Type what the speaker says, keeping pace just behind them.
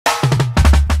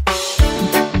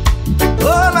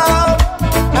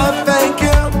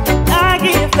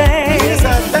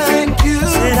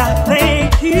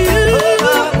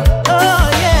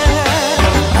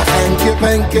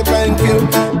thank you.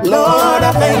 Lord,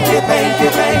 I thank you, thank you,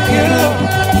 thank you.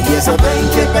 Yes, I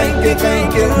thank you, thank you,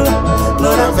 thank you.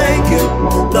 Lord, I thank you,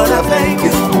 Lord, I thank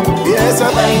you. Yes,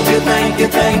 I thank you, thank you,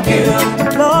 thank you.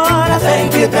 Lord, I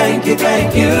thank you, thank you,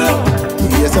 thank you.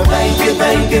 Yes, I thank you,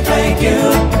 thank you, thank you.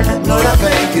 Lord, I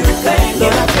thank you, thank you,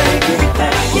 Lord, I thank you,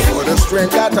 thank you. For the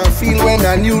strength that I feel when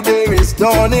a new day is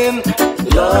dawning.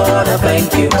 Lord, I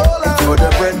thank you. For the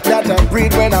breath that I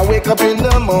breathe when I wake up in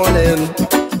the morning.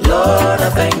 Lord, I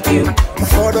thank you.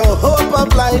 For the hope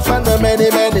of life and the many,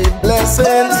 many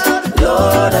blessings.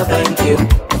 Lord, I thank you.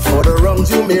 For the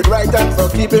wrongs you made right and for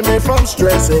keeping me from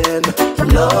stressing.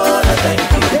 Lord, I thank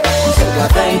you. So I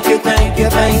thank you, thank you,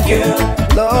 thank you.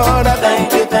 Lord, I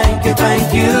thank you, thank you,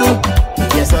 thank you.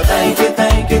 Yes, I thank you,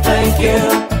 thank you, thank you.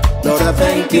 Lord, I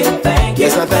thank you, thank you.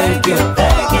 Yes, I thank you,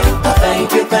 thank you. I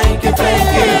thank you, thank you,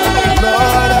 thank you.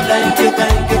 Lord, I thank you,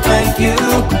 thank you, thank you.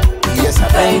 Yes, I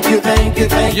thank you, thank you,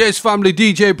 thank you. Yes, family,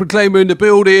 DJ Proclaima in the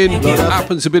building.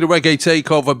 Happens to be the Reggae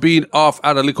Takeover. Been off,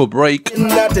 had a little break.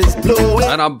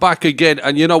 And I'm back again.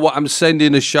 And you know what? I'm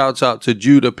sending a shout out to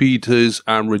Judah Peters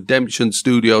and Redemption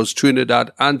Studios,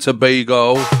 Trinidad and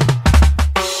Tobago.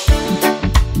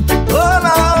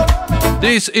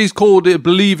 This is called the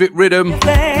Believe It Rhythm.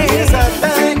 Yes, I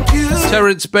thank you.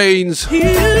 Terance Baynes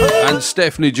and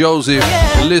Stephanie Joseph.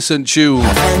 Listen, tune.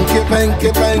 Thank you, thank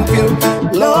you, thank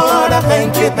you. Lord, I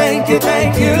thank you, thank you,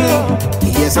 thank you.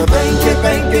 Yes, I thank you,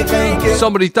 thank you, thank you.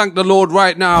 Somebody thank the Lord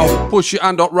right now. Push your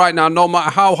hand up right now, no matter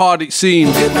how hard it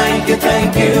seems. Thank you,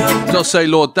 thank you. Just say,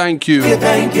 Lord, thank you.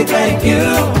 Thank you, thank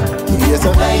you. Yes,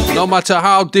 I thank you. No matter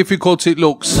how difficult it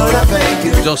looks, Lord, I thank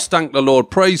you. just thank the Lord.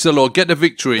 Praise the Lord. Get the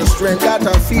victory. The strength that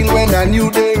I feel when a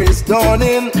new day is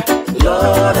dawning.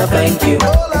 Lord, I thank you.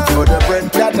 For the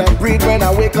breath that I breathe when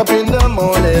I wake up in the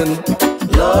morning.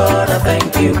 Lord, I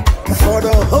thank you. For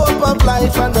the hope of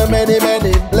life and the many,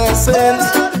 many blessings.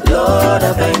 Lord,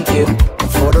 I thank you.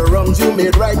 For the wrongs you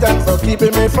made right and for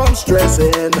keeping me from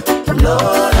stressing.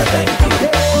 Lord, I thank you.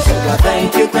 So I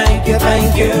thank you, thank you,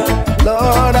 thank you.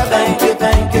 Lord, I thank you,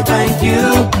 thank you, thank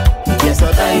you. Yes,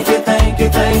 I thank you, thank you,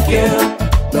 thank you.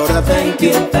 Lord, I thank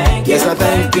you, thank you. Yes, I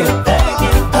thank you, thank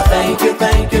you. I thank you,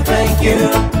 thank you, thank you.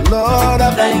 Lord,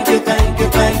 I thank you, thank you,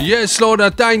 thank you. Yes, Lord, I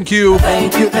thank you.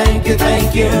 Thank you, thank you,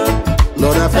 thank you.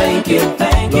 Lord, I thank you,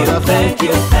 thank you, Lord, I thank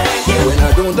you, thank you. When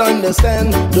I don't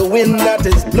understand the wind that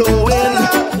is blowing,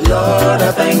 Lord,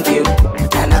 I thank you.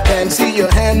 And I can't see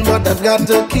your hand, but I've got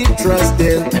to keep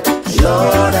trusting.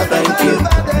 Lord, I thank you.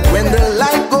 When the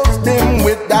light goes dim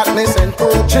with darkness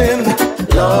encroaching,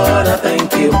 Lord, I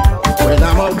thank you. When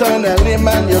I'm out on a limb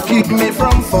and you keep me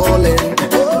from falling,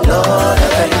 Lord, I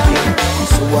thank you.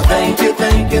 So I thank you,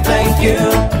 thank you, thank you.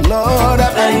 Lord,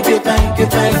 I thank you, thank you,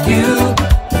 thank you.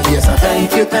 Yes, I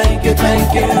thank you, thank you,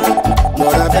 thank you.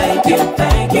 Lord, I thank you,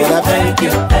 thank you, I thank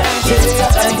you, thank you.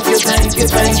 I thank you, thank you,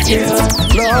 thank you.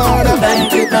 Lord, I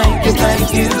thank you, thank you,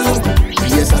 thank you.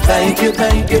 Yes, I thank you,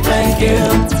 thank you, thank you.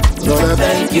 Lord, I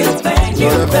thank you, thank you,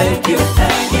 Lord, I thank you,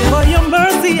 thank you. For your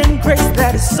mercy and grace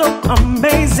that is so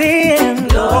amazing.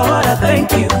 Lord, I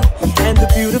thank you. And the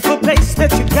beautiful place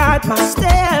that you guide my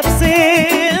steps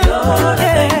in. Lord,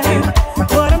 I thank you.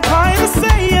 What I'm trying to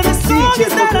say in this song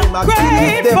is that I'm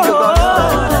grateful.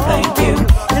 Lord, I thank you.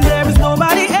 And there is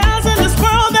nobody else in this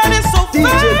world that is so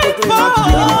faithful.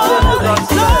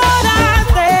 Lord, I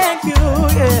thank you,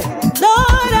 yeah.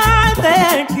 Lord, I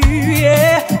thank you,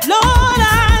 yeah. Lord,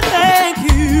 I thank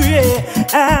you,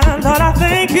 yeah. And Lord, I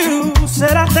thank you.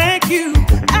 Said I thank you.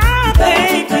 I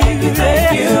thank you,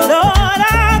 yeah. Lord,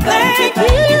 I thank you,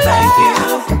 thank you.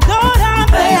 Lord, I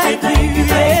thank you,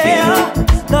 yeah.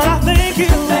 Lord, I thank you.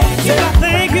 Said I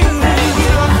thank you.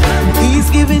 He's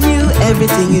giving you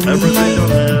everything you need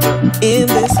in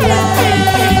this life.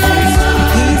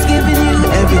 He's giving you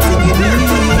everything you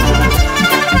need.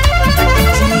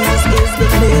 Jesus is the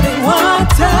living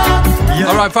water.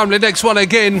 All right, family, next one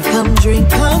again. Come drink,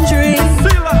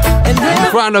 and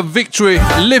Crown of Victory,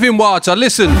 Living Water.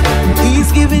 Listen.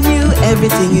 He's giving you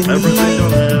everything you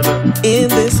need in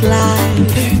this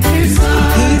life.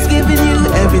 He's giving you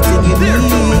everything you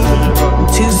need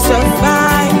to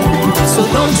survive. So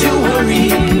don't you worry,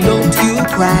 don't you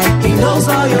cry. He knows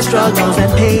all your struggles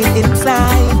and pain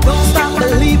inside. Don't stop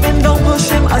believing, don't push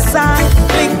him aside.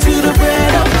 Cling to the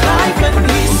bread of life,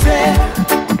 and he said,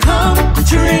 come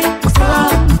drink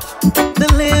from the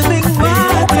living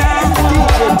water.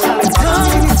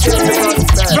 Come drink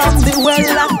from the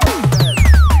well.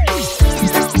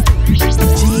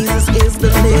 Jesus is the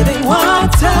living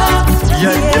water.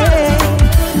 Yeah.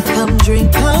 Come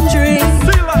drink,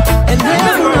 and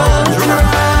never run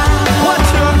dry.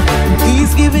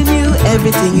 He's giving you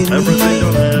everything you need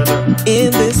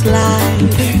in this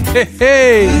life. Hey,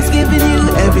 hey. He's giving you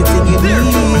everything you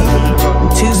need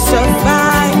to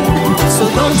survive. So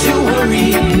don't you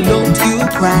worry, don't you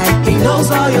cry. He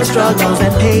knows all your struggles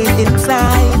and pain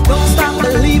inside. Don't stop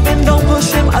believing, don't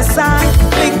push him aside.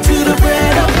 Cling to the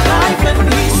bread of life,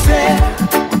 and he said,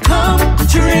 come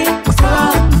drink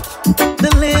from the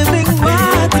living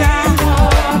water.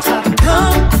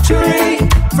 Come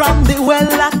drink from the well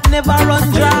that never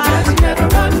run dry.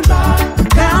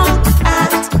 Down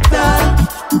at the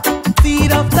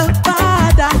feet of the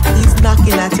Father, he's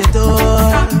knocking at your door.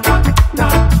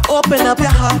 Open up your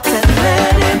heart and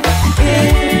let him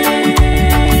in.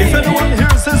 If anyone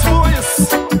hears his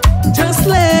voice, just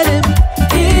let him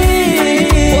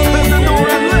in. Open the door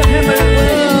and let him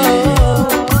in.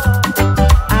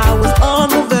 I was on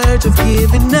the verge of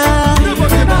giving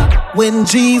up when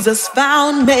Jesus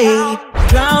found me,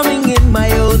 drowning in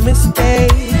my own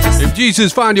mistakes. If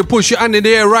Jesus found you, push your hand in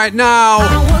the air right now.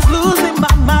 I was losing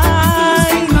my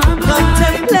mind,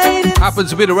 contemplating. Happens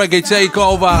to be the Reggae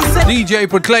Takeover. DJ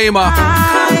Proclaima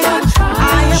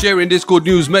sharing this good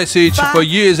news message for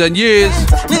years and years.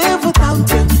 Live without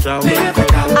you.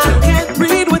 I can't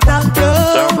breathe without you.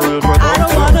 I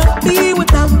don't wanna be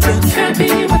without you.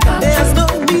 There's no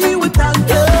me without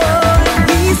you.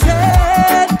 He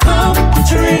said, come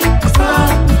drink from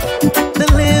the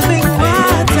living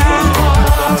water.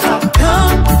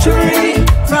 Come drink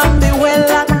from the well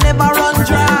that never run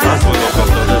dry.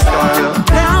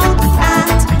 Down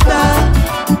at the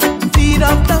feet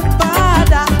of the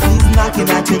Father, he's knocking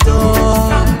at your door.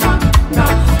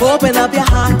 Open up your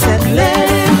heart and let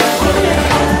him in.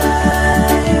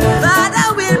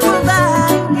 Father will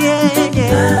provide, yeah,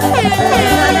 yeah.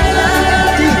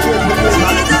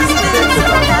 Jesus will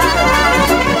provide.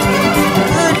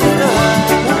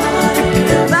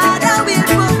 Father will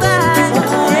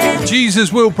provide.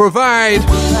 Jesus will provide.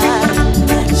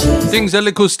 Things are a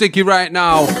little sticky right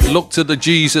now. Look to the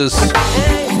Jesus.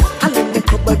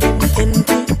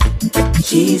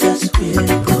 Jesus will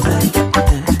provide.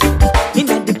 In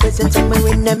the presence of my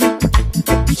enemy,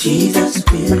 Jesus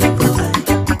will provide.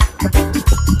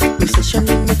 Recession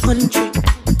in the country,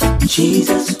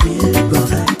 Jesus will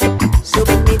provide. So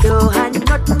when me do and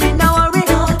not me no worry,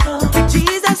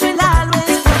 Jesus will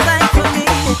always provide for me.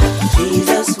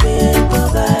 Jesus will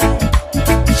provide.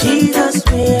 Jesus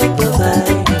will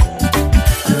provide.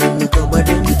 I'm the cupboard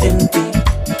empty.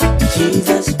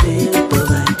 Jesus will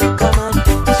provide. Come on,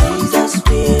 Jesus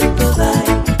will provide.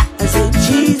 I said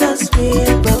Jesus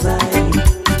will provide.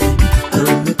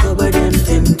 I'm the cupboard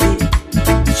empty.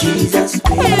 Jesus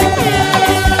will provide.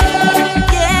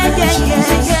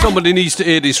 Yeah. Somebody needs to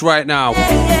hear this right now.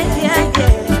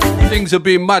 Yeah. Things have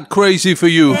been mad crazy for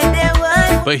you,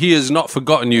 but he has not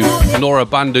forgotten you nor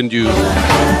abandoned you.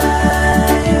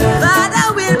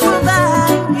 Father will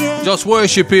provide. Yeah. Just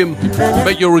worship him,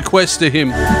 make your requests to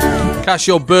him, cast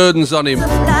your burdens on him.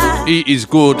 He is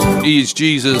good, he is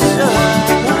Jesus.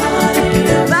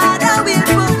 Father will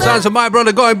provide. Sounds of my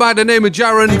brother going by the name of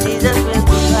Jaron. Jesus will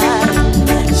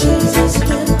provide. Jesus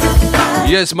will provide.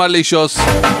 Yes, malicious.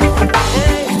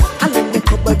 I let the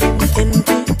cupboard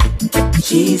empty.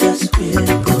 Jesus will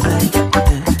provide.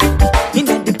 In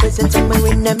the presence of my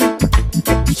enemy,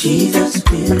 Jesus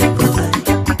will provide.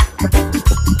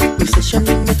 Recession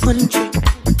in the country,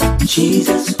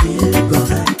 Jesus will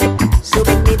provide. So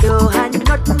when me do and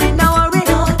not me no worry,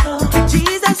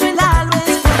 Jesus will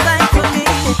always provide for me.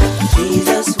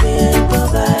 Jesus will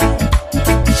provide.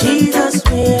 Jesus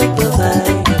will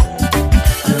provide.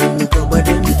 I'm the cupboard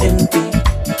empty.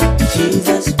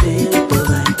 Jesus will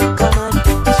provide. Come on,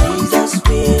 Jesus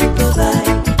will provide.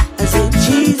 I said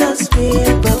Jesus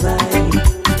will provide.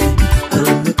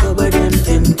 I'm the cupboard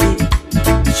empty.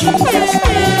 Jesus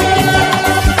will provide.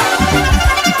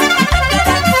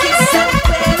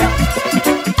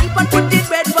 Keep on putting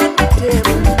bread on the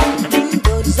table.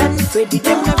 Windows and Freddy,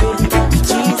 them not ready.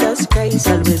 Jesus Christ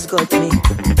always got me.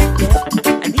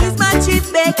 Yeah. And he's my chief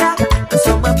baker.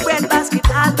 So my bread basket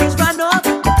always run over.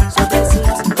 So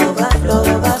blessings overflow,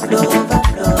 overflow,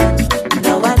 overflow.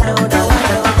 Now I know, now I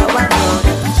know, now I know.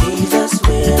 Jesus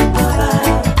will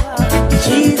provide.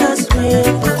 Jesus will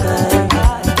provide.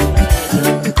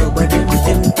 I'm the cupboard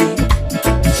empty.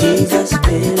 Jesus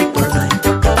will provide.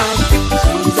 Come on,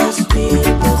 Jesus will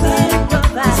provide.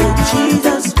 I said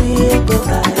Jesus will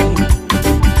provide.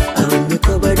 I'm the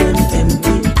cupboard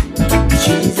empty.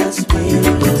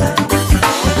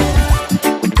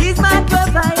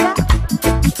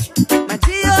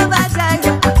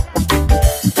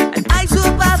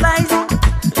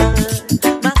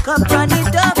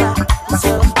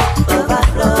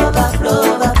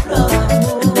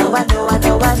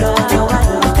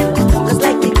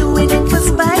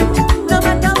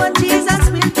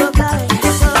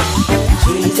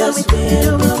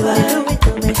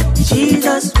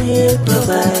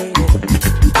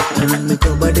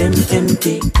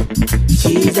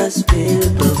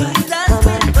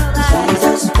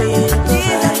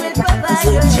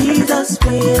 Jesus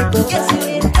will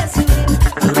provide.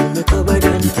 I'm recovered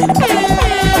and Jesus will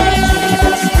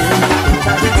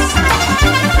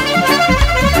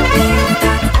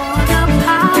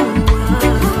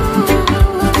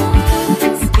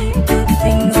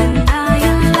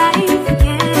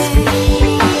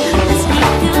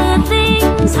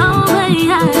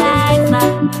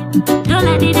Don't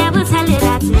let the devil tell you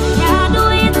that you can't do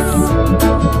it.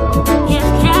 You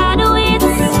can't do it.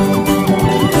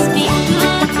 Speak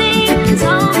good things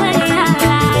over your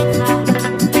life.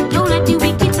 Don't let the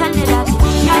wicked tell you that you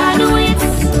can't do it.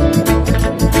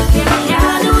 You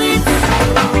can't do it.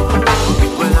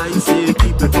 Well, I say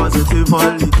keep it positive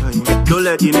all the time. Don't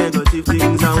let the negative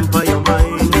things hamper your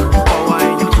mind.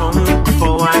 Forward your tongue,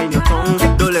 forward your tongue.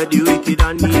 Don't let the wicked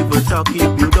and evil talk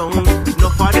keep you down.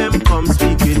 Enough of them come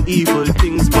speaking evil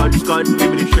things, but God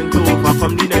give me the strength to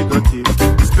overcome the negative.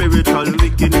 Spiritual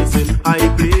wickedness in high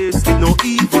place. No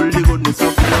evil, the goodness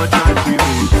of God shall prevail.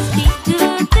 Speak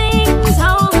good things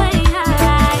over your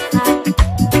life.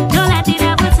 Don't let the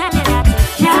devil tell you that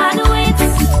you can't do it.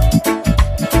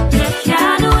 You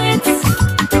can't do it.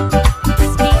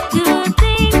 Speak good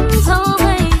things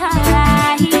over your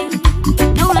life.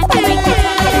 Don't let the wicked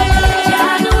tell you that you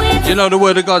can't do it. You know, the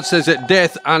word of God says that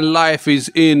death and life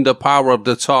is in the power of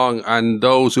the tongue, and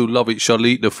those who love it shall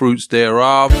eat the fruits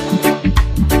thereof.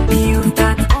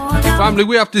 Family,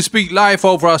 we have to speak life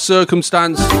over our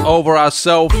circumstance, over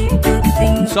ourselves.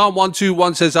 Psalm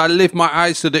 121 says, I lift my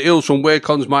eyes to the hills, from where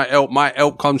comes my help? My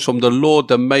help comes from the Lord,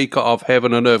 the maker of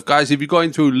heaven and earth. Guys, if you're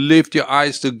going through, lift your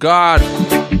eyes to God.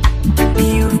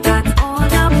 You've got all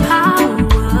the power.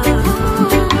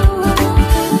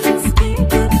 Speak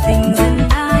good things in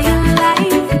my life,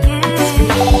 yeah.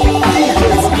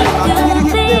 Speak good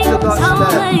things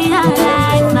over your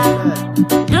life.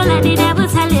 Don't let the devil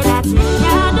tell you that you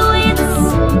can't do it.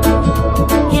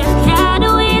 You can't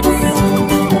do it.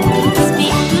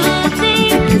 Speak good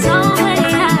things over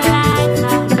your life.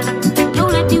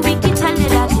 Don't let the wicked tell you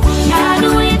that you can't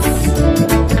do it.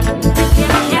 You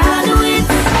can't do it.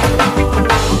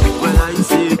 Well, I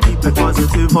say keep it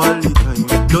positive all the time.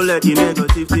 Don't let the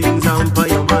negative things hamper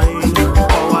your mind.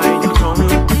 Forward your tongue,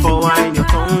 forward your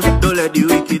tongue. Don't let the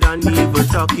wicked and evil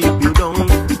talk keep you down.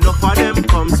 Enough of them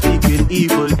come speaking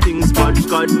evil things, but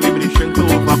God give me the strength to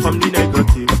overcome the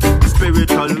negative.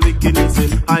 Spiritual wickedness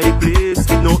in high place.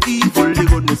 No evil, the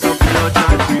goodness of God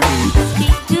shall prevail.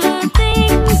 Speak good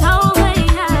things over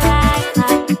your life.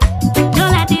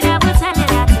 Don't let the devil tell you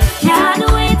that you can't do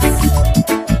it.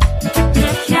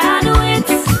 You can't do it.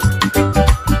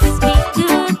 Speak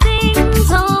good things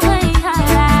over your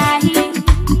life.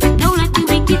 Don't let the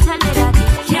wicked tell you that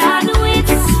you can't do it.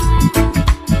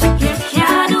 You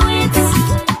can't do it.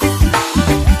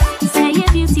 Say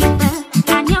you're beautiful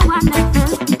and you're wonderful.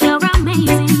 You're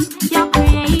amazing. You're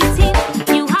creative.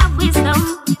 You have wisdom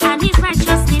and His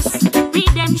righteousness,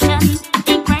 redemption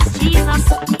in Christ Jesus.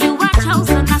 You are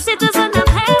chosen, a citizen of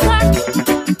heaven.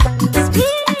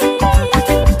 Speak good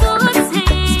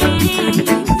things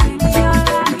in your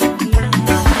life.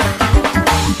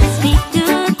 Speak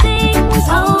good things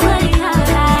over your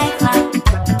life.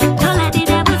 Don't let the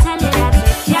devil tell you that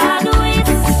you can't do it.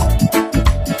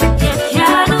 You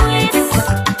can't do it.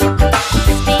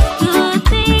 Speak good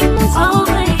things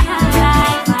over your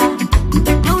life.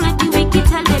 Don't let the wicked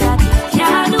tell you that you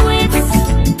can't do it.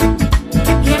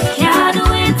 You can't do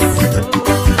it.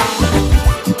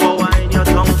 Forward your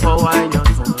tongue, forward your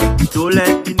tongue. Don't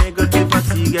let the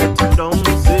negativity get you down.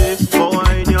 Say,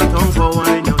 forward your tongue,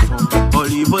 forward your tongue.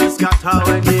 All evil scatter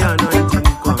when the anointing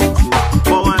comes. Say,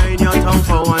 forward your tongue,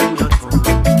 forward your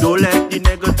tongue. Don't let the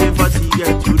negativity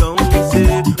get you down.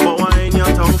 Say, forward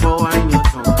your tongue, forward your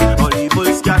tongue. All evil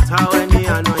scatter when the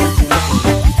anointing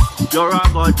comes. You're a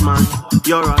God man,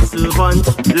 you're a servant.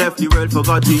 Left the world for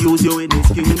God to use you in His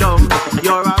kingdom.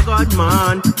 You're a God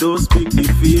man, don't speak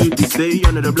defeat. Stay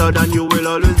under the blood and you will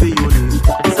always be unique.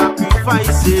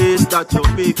 Sacrifices that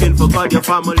you're making for God, your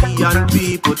family and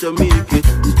people to make it.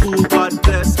 Who God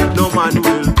bless, no man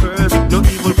will curse. No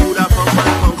evil could have come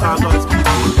and conquer God's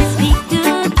people. Speak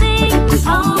good things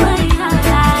over your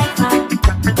life.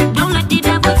 Don't let the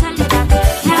devil tell you that you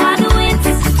can't do it.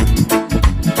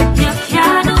 You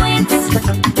can't do it.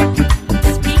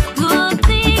 Speak good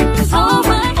things over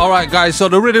your life. Alright, guys, so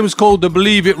the rhythm's called the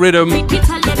Believe It rhythm. Wicked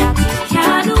tell you that you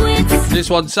can't do it. This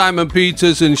one, Simon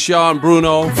Peters and Sean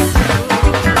Bruno.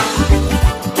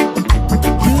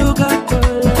 You got the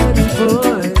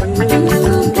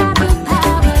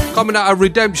boy. Coming out of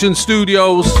Redemption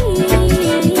Studios.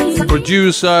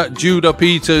 Producer Judah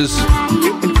Peters.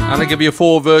 And I give you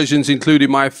 4 versions,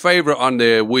 including my favorite on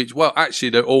there, which, well, actually,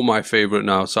 they're all my favorite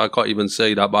now, so I can't even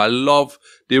say that. But I love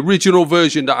the original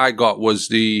version that I got was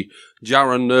the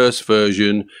Jaron Nurse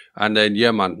version. And then,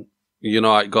 yeah, man, you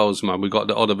know how it goes, man. We got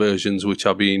the other versions, which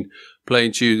I've been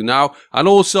playing to you now. And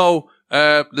also,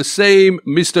 the same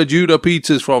Mr. Judah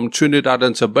Peters from Trinidad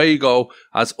and Tobago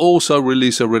has also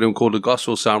released a rhythm called the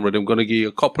Gospel Sound Rhythm. I'm going to give you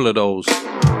a couple of those.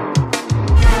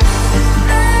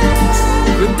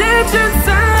 Redemption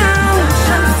sound,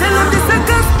 tell them this a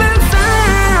gospel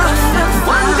sound.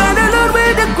 One God alone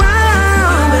with the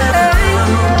ground.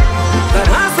 God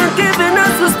has forgiven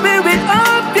us the spirit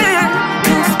of fear.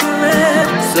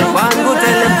 So one go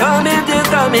tell them come if they're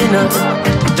coming up.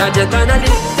 That you're gonna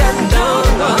lift them down.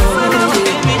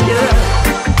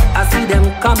 I see them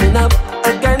coming up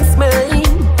against me.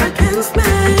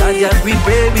 That you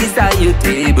prepare beside your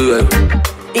table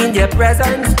in their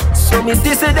presence. So me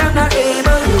see say them not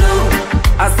able, no.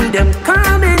 I see them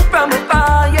coming from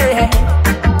afar, yeah.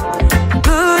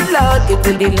 Good Lord, it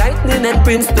will be lightning and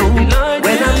brimstone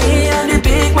when I'm here and the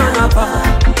big man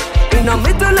apart. In the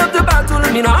middle of the battle,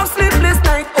 me no have sleepless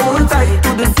night. Hold tight to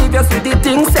the saviors with the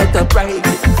things set up right.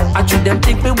 I treat them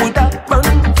think me would have run,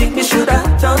 think me should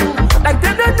have done. Like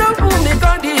them that know who me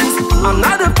God is. I'm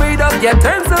not afraid of their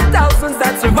tens of thousands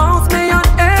that surrounds me on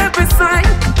every side.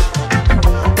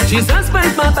 Jesus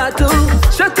fight my battle,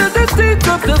 shut to the teeth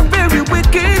of the very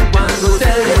wicked one. Who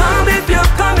tell them, come if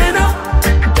you're coming up,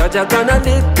 Judge are gonna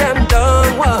lift them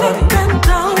down.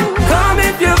 Come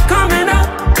if you're coming up,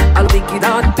 I'll make it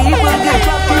out, people get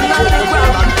dropping on the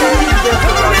ground.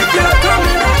 Come if you're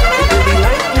coming up, it will be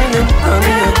lightning and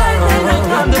thunder.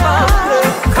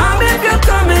 Come if you're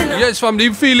coming up. Yes, fam,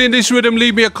 you feeling this rhythm?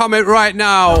 Leave me a comment right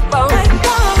now.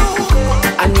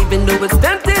 And even though it's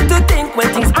tempting to think when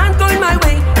things aren't going my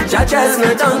way, Judge has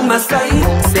not on my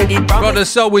side. Say the Brother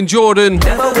Selwyn Jordan.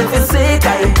 Never will forsake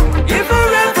I. If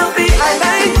forever be I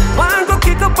like, one go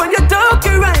kick up on your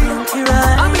donkey right.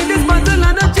 I'm in this battle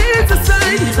and I'm Jesus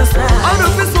side. Out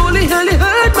of his holy hell he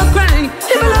heard my cry.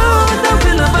 If alone I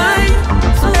will abide.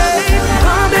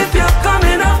 Come if you're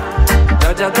coming up,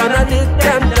 Judge are gonna lift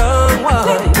them down.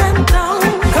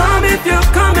 Come if you're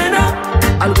coming up,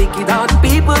 I'll wake it out,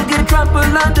 people get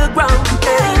trampled on the ground.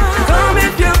 Come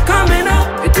if you're coming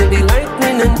up, it will be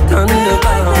lightning and thunder.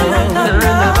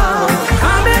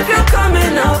 Come if you're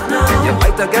coming up now, you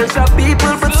fight against your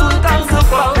people, but soon comes the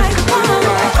fall.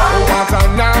 Oh, what a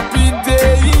happy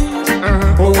day.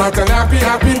 Oh, what a happy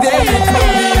day it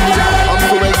will be. I'm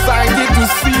so excited to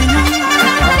see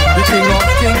the King of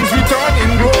Kings return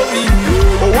in glory.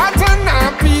 Oh, what a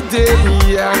happy day.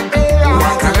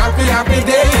 What a happy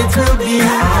day it will be.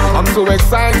 I'm so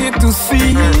excited to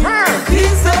see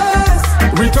Jesus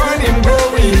return in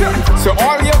glory. So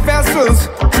all your vessels,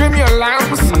 trim your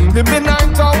lamps. The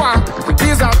midnight hour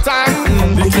is our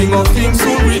time. The King of Kings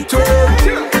will return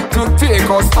to take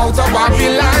us out of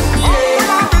Babylon,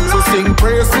 yeah. So sing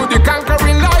praise to the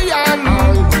conquering lion,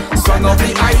 son of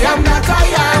the I am that I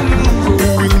am, who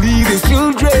will lead his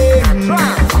children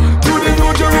to the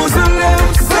New Jerusalem.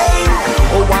 Sing,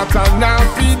 oh what a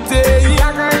happy day,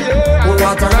 oh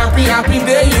what a happy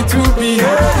day it will be.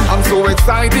 I'm so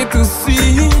excited to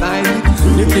see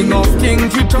the King of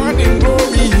Kings return in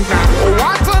glory. Oh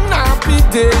what a happy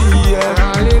day,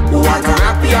 what a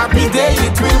happy day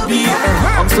it will be.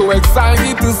 I'm so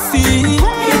excited to see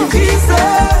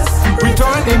Jesus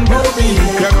return in glory.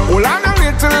 Hold on a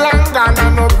little longer, now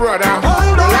no brother.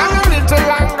 Hold on a little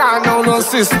longer, now no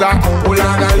sister. Hold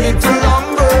on a little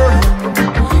longer,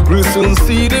 we'll soon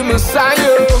see the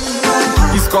Messiah.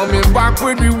 He's coming back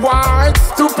with rewards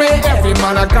to pay every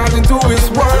man according to his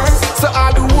works. So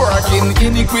all the work in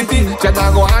iniquity, then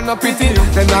I go hand up pity,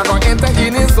 then I go enter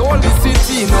in his holy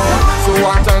city. No, so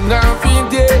what a happy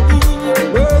day,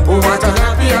 oh what a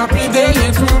happy day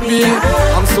it will be.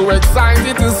 I'm so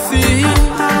excited to see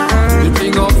the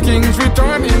King of Kings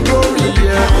return in glory.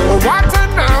 Oh what a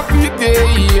happy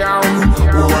day,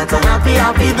 oh what a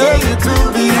happy day it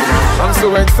will be. I'm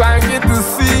so excited to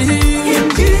see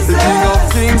the King of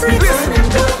Kings return in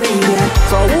glory.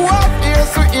 So who have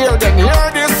ears to hear, then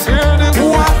hear this.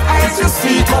 Who have eyes to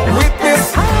see, come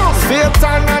witness.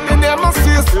 Satan and the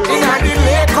nemesis in the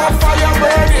lake of fire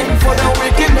burning for the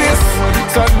wickedness.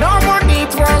 So no more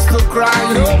need for us to cry.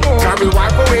 Shall we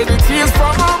wipe away the tears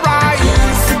from our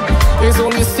eyes? It's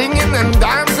only singing and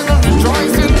dancing and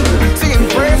rejoicing, singing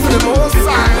praise to the Most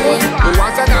High. Oh,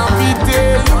 what an happy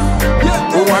day.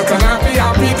 Oh, what an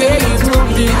happy day it will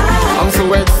be. I'm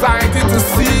so excited to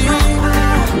see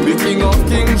the King of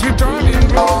Kings returning.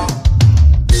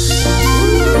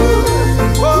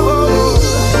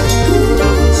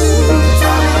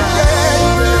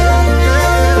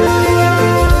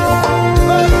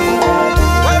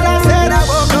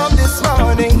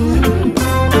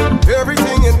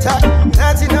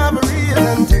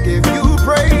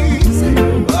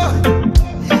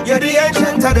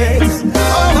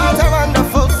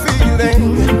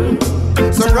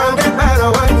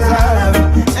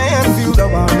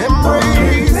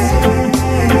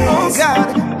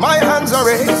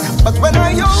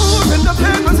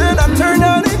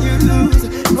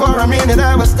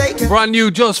 Brand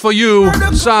new just for you.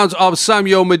 Sounds of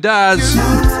Samuel Medaz.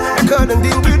 I couldn't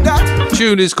deal with that.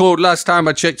 Tune is called Last Time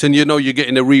I Checked, and you know you're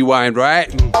getting a rewind, right?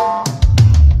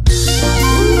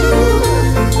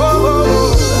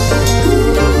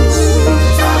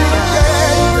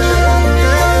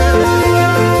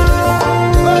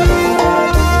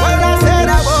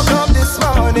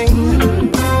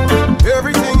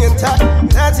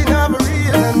 That's enough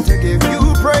reason to give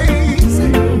you praise.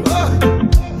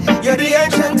 You're the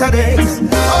ancient of days.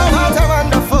 Oh, what a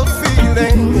wonderful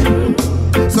feeling.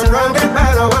 Surrounded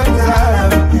by the ones I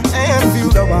love and feel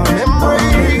the warm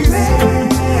embrace.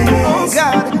 Oh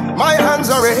God, my hands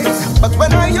are raised. But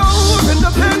when I opened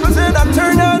the papers and I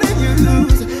turned on the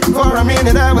news, for a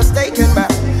minute I was taken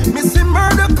back. Missing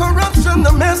murder, corruption,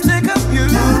 domestic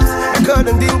abuse. I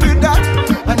couldn't deal with that.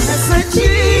 And I said,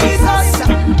 Jesus,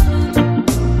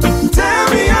 tell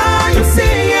me how you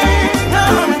see it.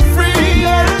 I'm free,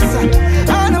 yes.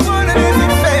 I don't want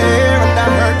anything fair. And I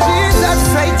heard Jesus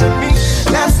say to me,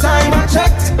 last time I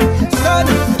checked, son,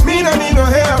 me no need no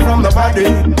hair from the body.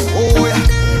 Oh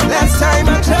yeah, last time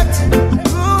I checked,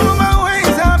 ooh, my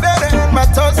ways are better and my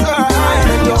thoughts are higher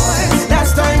than yours.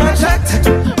 Last time I checked,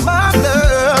 my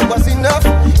love was enough,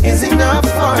 is enough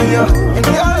for you. And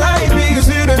your life is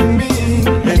hidden me,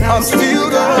 and I'm still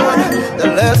good. The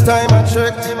last time I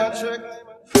checked,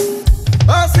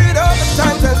 I see all the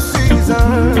times and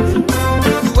seasons.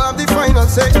 You have the final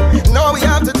say. All we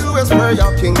have to do is pray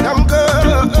your kingdom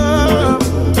come.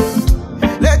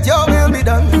 Let your will be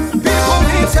done. People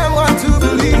need someone to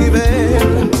believe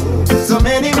in. So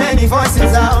many, many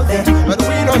voices out there, but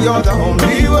we know you're the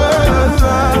only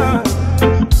one.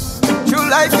 True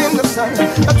life in the sun,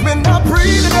 but when I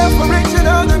breathe the desperation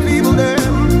of the people there.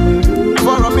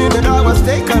 For a minute I was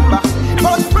taken back.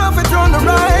 False prophets on the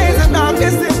rise and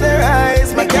darkness in their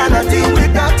eyes. But cannot deal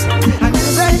with that. And you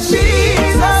said,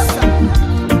 Jesus,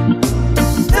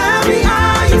 tell me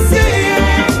how you see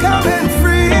it. Coming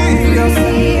free.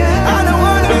 I don't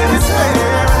want to be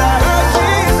despair. And I heard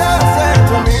Jesus say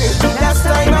to me, last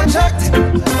time I checked,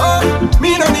 oh,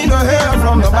 me no need no hair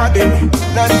from the body.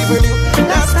 Not even you.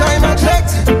 Last time I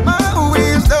checked, my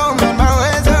wisdom and my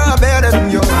ways are better than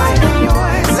yours.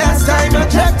 Last time I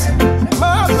checked,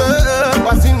 my love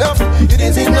was enough, it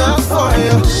is enough for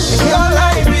you. And your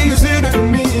life is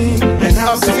in me, and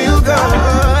I'm still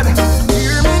God.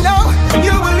 Hear me now,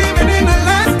 you were living in the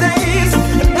last days,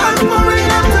 and I'm pouring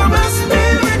out my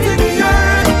spirit in the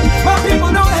earth. My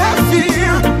people don't have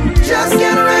fear, just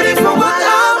get ready for what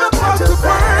I'm about to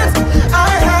birth. I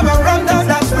have a rundown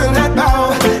that will not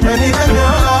bow, and even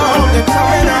though they're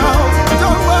coming out,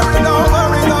 don't worry, don't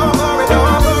worry, don't worry,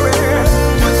 don't worry.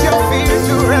 Put your fear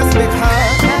to rest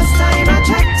because last time I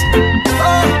checked,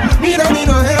 oh, me don't need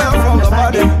no help from the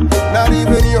body, not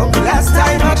even you. Last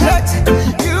time I checked,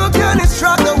 you can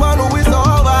instruct the one who is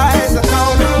all wise and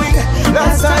all knowing.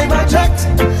 Last time I checked,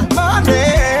 my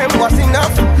name was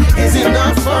enough, is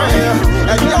enough for you.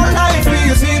 And your life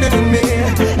is hidden in me,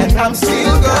 and I'm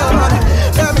still God.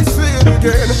 Let me say it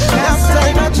again. Last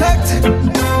time I checked,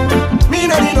 me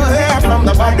no need no hair from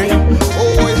the body.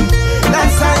 Oh,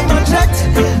 last time I checked,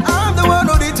 I'm the one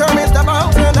who determines the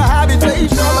mountain, the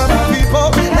habitation of the people.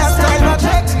 Last time I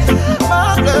checked,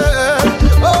 my love,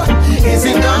 oh, is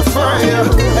enough for you.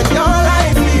 And your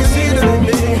life is hidden in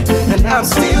me, and I'm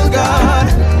still God.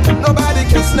 Nobody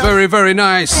can snap. Very, very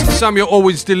nice. Samuel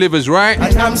always delivers, right?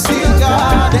 And I'm still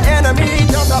God. The enemy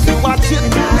just have to watch it.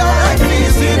 Your life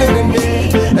is hidden in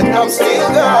me, and I'm still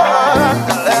God.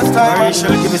 The last time I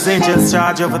shall give his angels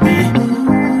charge over thee,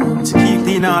 to keep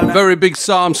thee in all Very big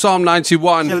Psalm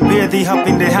 91. shall bear thee up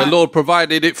in the The hand. Lord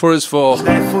provided it for us for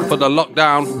the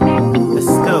lockdown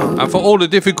Still, and for all the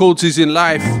difficulties in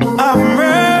life. have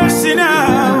mercy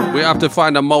now. We have to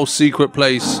find the most secret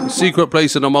place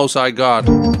of the Most High God.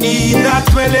 He that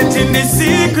dwelleth in the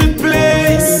secret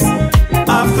place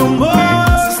of the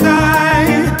Most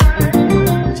High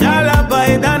shall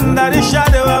abide under the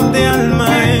shadow of the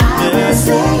Almighty.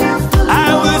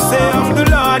 I will say of the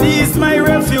Lord, He is my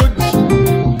refuge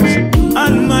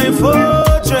and my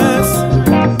fortress.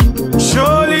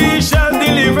 Surely He shall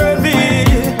deliver thee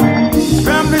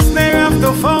from the snare of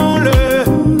the fowler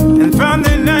and from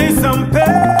the noisome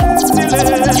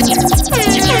pestilence.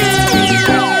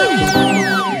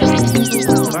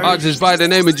 Artist by the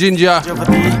name of Ginger.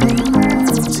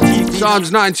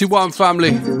 Psalms 91,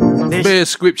 family. Bear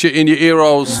scripture in your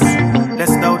ears.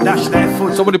 Let's now dash thy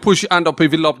foot. Somebody push your hand up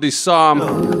if you love this psalm.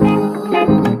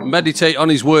 Meditate on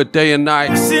His word day and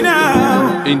night. See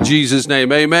now, In Jesus'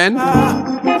 name, amen.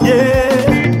 yeah.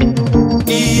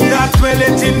 He that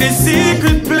dwelleth in the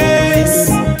secret place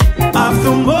of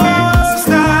the Most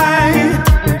High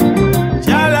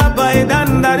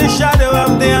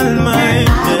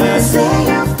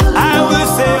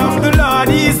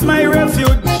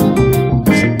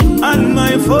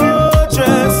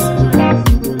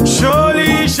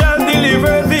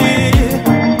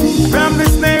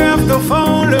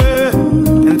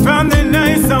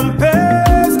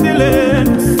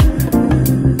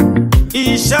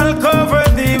shall cover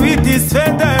thee with his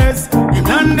feathers, and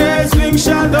under his wings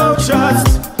shalt thou trust.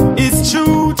 His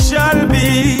truth shall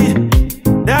be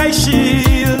thy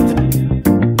shield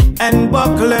and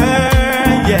buckler,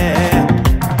 yeah.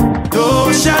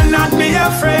 Thou shalt not be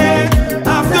afraid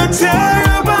of the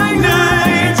terror by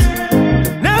night,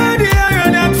 nor the arrow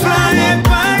that flieth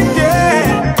by day.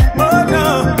 Oh no.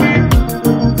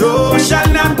 Thou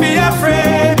shalt not be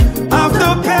afraid of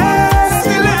the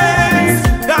pestilence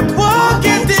that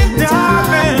walketh in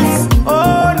darkness.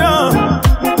 Oh no.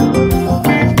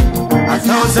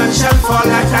 1,000 shall fall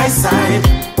at thy side,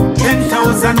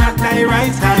 10,000 at thy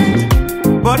right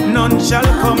hand, but none shall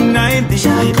come nigh thee.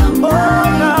 Oh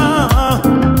no.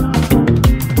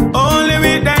 Only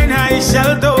with thine eyes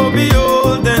shall thou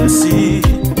behold and see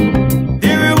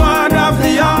the reward of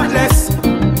the heartless,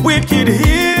 wicked,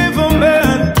 evil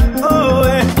men. Oh,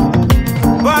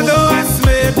 for thou hast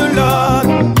made the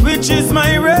Lord, which is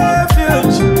my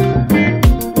refuge,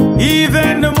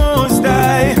 even the Most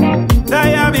High, thy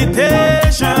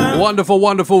habitation. Wonderful,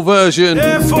 wonderful version.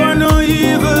 Therefore no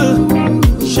evil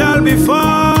shall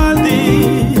befall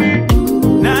thee,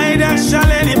 neither shall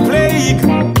any plague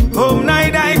come nigh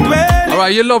thy dwelling.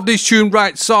 Alright, you love this tune,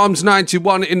 right? Psalms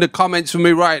 91 in the comments for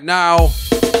me right now.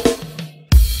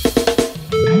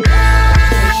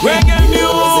 Reggae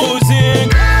music,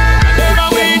 never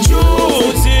we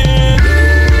choose it.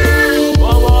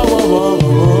 Whoa, whoa, whoa, whoa,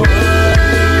 whoa.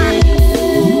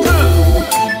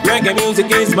 Reggae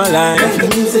music is my life.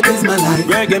 Reggae music is my life.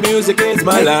 Reggae music is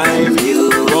my life.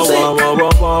 Whoa, whoa, whoa,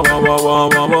 whoa, whoa, whoa, whoa,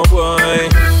 whoa, whoa, whoa.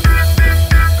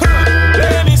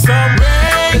 Play me some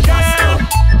reggae.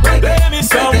 Play me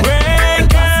some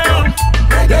reggae.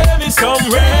 Play me some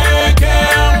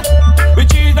reggae. With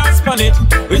Jesus on it.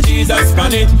 With Jesus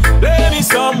on it. Play me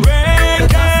some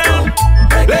reggae.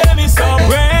 Play me some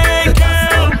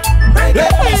reggae. Play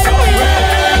me some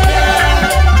reggae.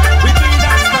 With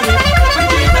Jesus on it. With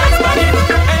Jesus on it.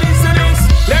 And listen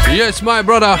this. Yes, my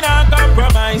brother.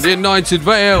 The anointed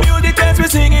veil. Music as we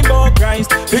singing about Christ.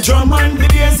 The drum and the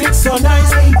bass, it's so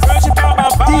nice. Worship our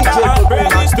Father,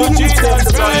 praise to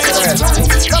Jesus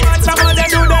Christ. Come on, some of them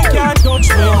do they can't touch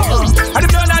me. And the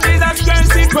blood of Jesus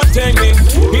Christ is protect me.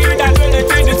 He that will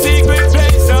take the secret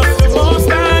place of the Most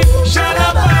High shall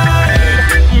abide.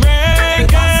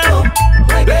 Reggae,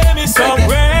 play me some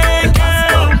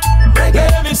reggae.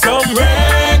 Play me some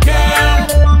reggae.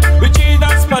 With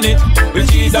Jesus on it, with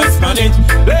Jesus on it.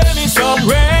 Play me some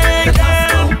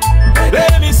reggae.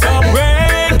 Play me some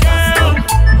reggae.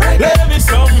 Play me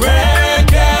some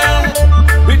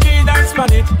reggae. With Jesus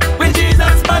on it, with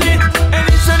Jesus on it. And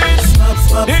listen this.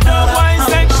 The number one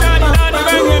section in the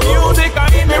reggae music I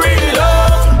me really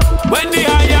love. When the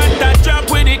hi-hat drop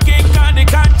with the kick and the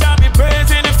catch, me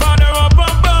praising the Father up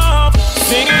above.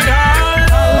 Sing it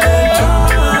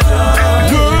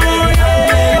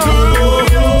hallelujah to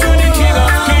the King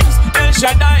of Kings, El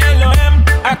Shaddai Elohim,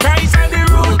 a Christ and the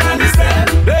root and the stem.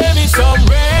 Play me some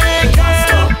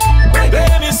reggae.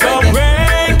 Play me some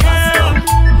reggae.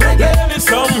 Play me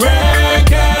some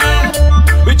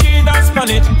reggae. With Jesus on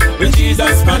it, with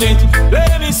Jesus on it.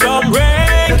 Play me some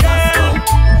reggae.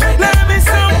 Play me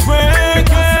some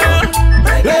reggae.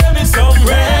 Play me some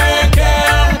reggae.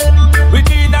 With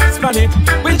Jesus on it,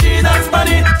 with Jesus on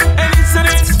it. And listen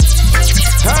it.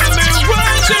 I'm in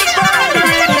worship by the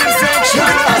reading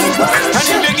section. And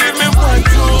if you give me 1,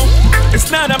 2, it's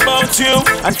not about you.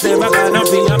 It's never gonna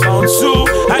be about you.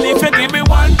 And if you give me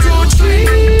 1, 2,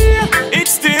 3,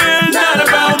 it's still not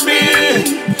about me.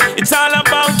 It's all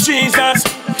about Jesus.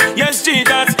 Yes,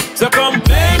 Jesus. So come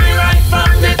play me right from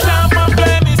the top and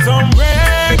play me some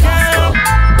reggae.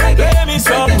 Play me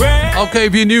some reggae. Okay,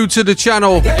 if you're new to the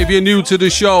channel, if you're new to the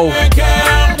show,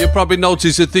 you probably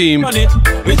noticed the theme. On it,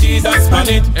 with Jesus on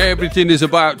it. Everything is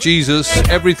about Jesus.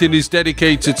 Everything is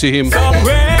dedicated to him. Some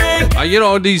reggae. And you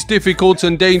know, in these difficult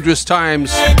and dangerous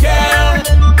times,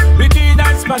 With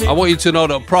Jesus on it. I want you to know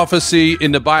that prophecy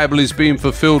in the Bible is being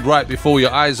fulfilled right before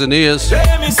your eyes and ears.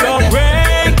 Play me some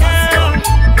reggae.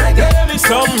 Play me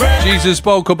some reggae. Jesus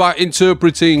spoke about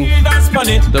interpreting Jesus on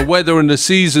it. the weather and the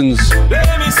seasons, Play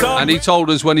me some. and he told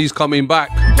us when he's coming back.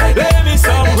 Play me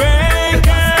some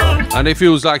reggae. And it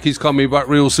feels like he's coming back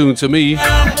real soon to me.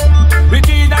 With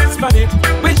Jesus on it.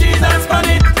 With Jesus on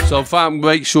it. So fam,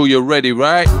 make sure you're ready,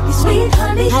 right? Sweet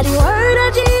honey, had the word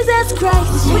of Jesus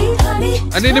Christ. Sweet honey,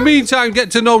 And in the meantime, get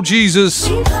to know Jesus.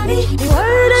 sweet honey, the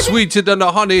word of Sweeter than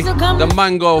the honey, the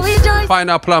mango,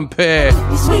 pineapple and pear.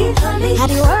 sweet honey, had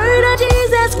the word of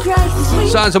Jesus Christ. Sweet,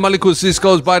 Sounds of my little sis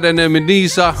goes by the name of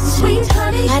Nisa. sweet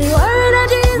honey, had the word of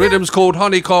Jesus. Rhythm's called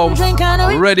Honeycomb.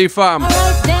 Ready fam.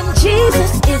 Alright then,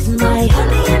 Jesus is my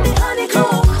honey and the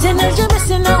honeycomb. Then there's your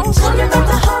missing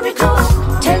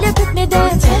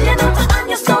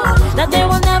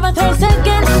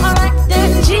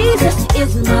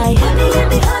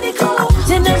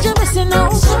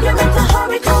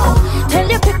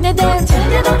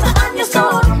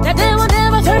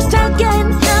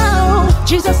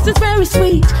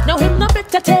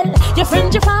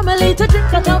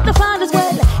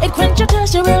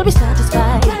wish you will be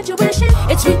satisfied. Graduation,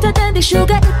 it's sweeter than the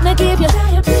sugar it may give you.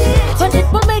 But it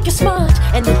will make you smart,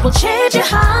 and it will change your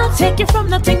heart. Take you from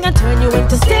nothing and turn you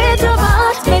into state of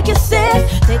art. Make you safe,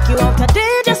 take you out a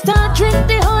day, just start drink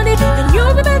the honey, and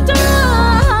you'll be better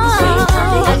off. Sweet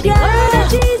honey, and the word of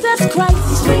Jesus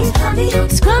Christ, sweet honey,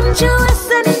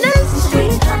 scrumptious and nice,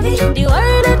 sweet honey, the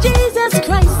word of Jesus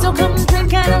Christ. So come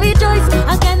drink and rejoice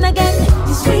again, again,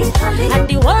 sweet honey, and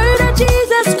the word of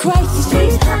Jesus Christ,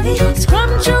 sweet honey,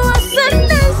 scrumptious and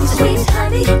nice, sweet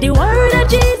honey, the word of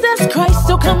Jesus Christ.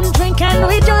 So come drink and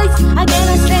rejoice again.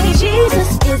 I say Jesus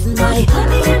is my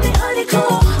honey and the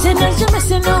honeycomb. Sinners you're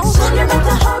missing out, so you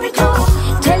better hurry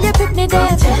come. Tell your picnic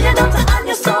there, tell your daughter and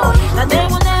your soul that they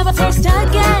will never thirst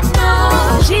again.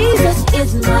 No, Jesus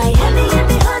is my honey and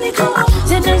the honeycomb.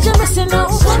 Sinners you're missing out,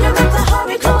 so you better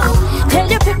hurry come. Tell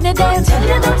your picnic there, tell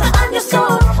your daughter and your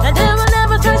soul that they will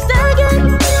never thirst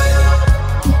again.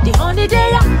 The honey day,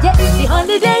 yeah, the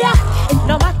honey day.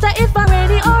 No matter if a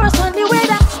rainy or a sunny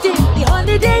weather, still the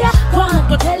honey day. Go on,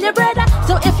 go tell your brother.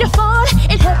 So if you fall,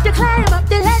 it helps you climb up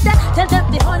the ladder. Tell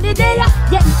them the honey day,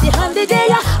 yeah, the honey day.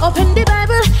 Open the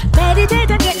Bible,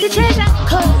 meditate and get the treasure.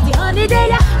 Cause the honey day,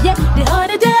 yeah, the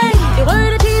honey day. The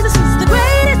word of Jesus is the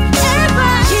greatest ever.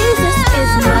 Jesus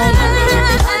is my honey and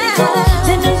the honeycomb.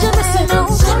 Sinners you're missing out,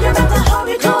 so you better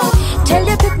hurry come. Tell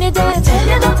your picnic there, tell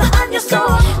your daughter and your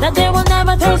soul that they will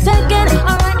never thirst again.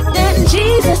 Alright then,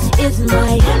 Jesus is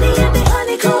my honey and the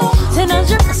honeycomb. Sinners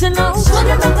you're missing out, so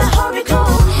you better hurry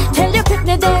come. Tell your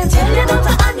picnic there, tell your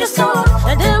daughter and your soul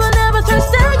that they will never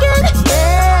thirst again.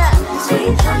 Yeah,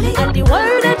 sweet honey, and the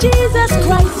word of Jesus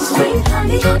Christ, sweet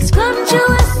honey,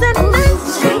 scrumptious and nice,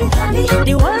 sweet honey,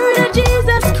 the word of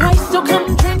Jesus Christ. So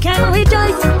come drink and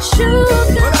rejoice.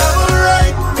 Sugar.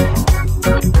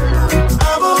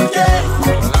 I'm okay.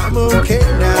 I'm okay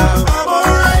now. I'm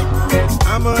alright.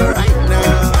 I'm alright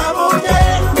now. I'm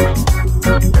okay.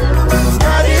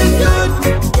 God is good.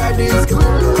 God is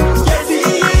good. Yes, He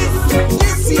is.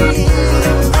 Yes, He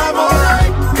is. I'm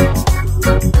alright.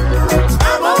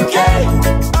 I'm okay.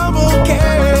 I'm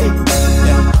okay.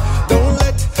 Yeah. Don't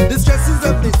let the stresses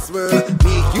of this world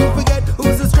make you forget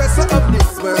who's the stressor of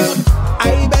this world.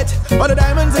 I bet all the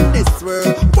diamonds in this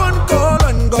world. One call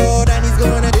on God and He's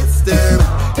gonna disturb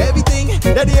everything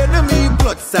that the enemy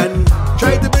plots and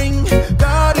try to bring.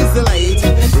 God is the light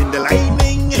in the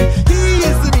lightning. He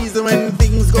is the reason when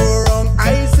things go wrong.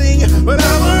 I sing, but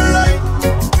I'm alright.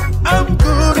 I'm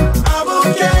good. I'm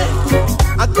okay.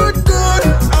 I'm good.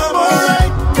 I'm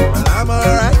alright. Well, I'm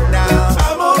alright now.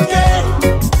 I'm okay.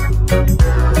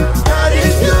 God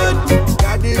is good.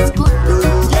 God is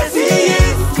good. Yes, He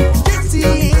is. Yes, He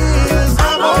is.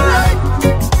 I'm alright.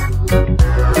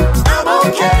 I'm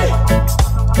okay.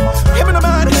 Him and the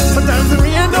man, sometimes the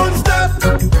rain don't stop,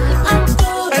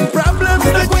 and problems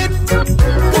they quit.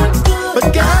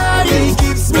 But God, He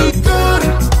keeps me good.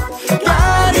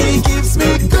 God, He keeps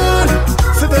me good.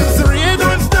 Sometimes the rain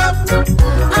don't stop,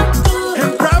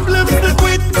 and problems they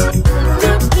quit.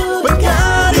 But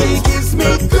God, He keeps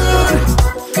me good.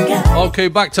 Okay,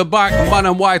 back to back, man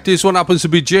and wife. This one happens to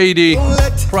be JD.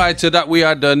 Prior to that, we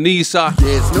had Nisa.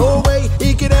 There's no way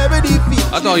He could ever defeat.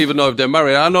 I don't even know if they're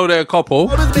married. I know they're a couple.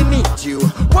 Always beneath you.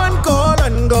 One call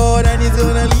on God and He's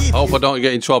gonna lead. I hope I don't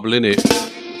get in trouble, innit?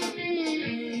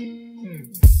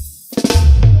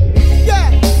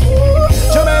 Yeah.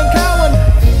 Jermaine Cowan.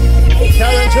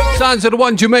 Terance Baynes. Sounds of the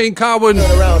one, Jermaine Cowan.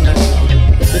 Turn around now.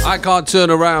 I can't turn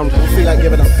around. I feel like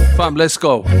giving up. Fam, let's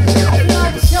go. Show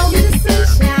me the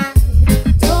sunshine.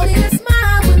 Told me to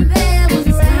smile when there was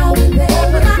a sound.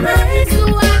 Open my eyes so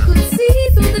I could see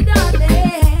through the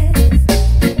darkness.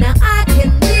 Now I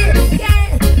can live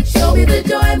again. Show me the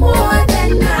joy more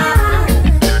than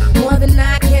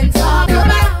I can talk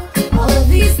about. All of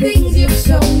these things you've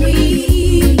shown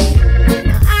me.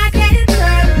 Now I can't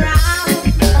turn around.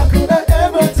 How could I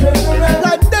ever turn around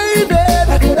like David?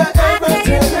 How could I ever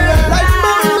turn around like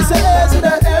Moses? How could I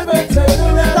ever turn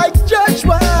around like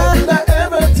Joshua? How could I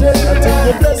ever turn around?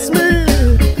 You bless me.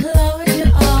 Glory to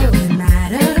all that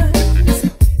matters.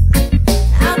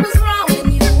 I was wrong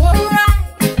and you were right.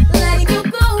 Letting you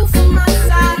go from my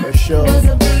side For sure. was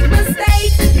a big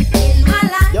mistake in my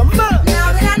life. Your man. Now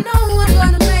that I know I'm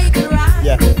gonna make it right.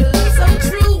 Yeah. With the love so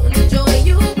true and the joy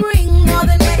you bring, more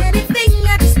than anything,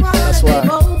 I just wanna That's take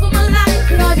why. over my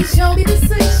life. Lord, you showed me the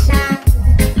sunshine.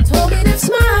 Told me to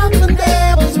smile when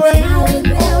there was rain.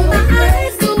 Opened my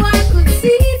eyes so I could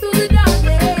see through the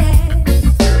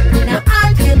darkness. Now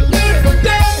I can live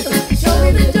again. Show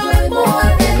me the joy more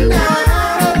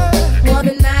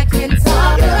than I can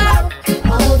talk about.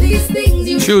 All these things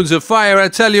you Tunes of fire, I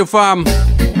tell you, fam.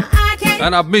 I can't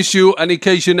And I've missed you, and in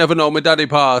case you never know, my daddy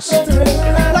passed. turn around.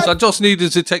 So I just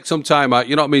needed to take some time out,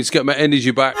 you know what I mean, to get my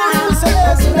energy back.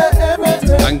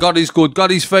 And God is good,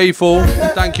 God is faithful.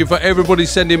 Thank you for everybody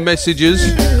sending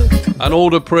messages and all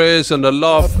the prayers and the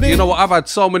love. You know what, I've had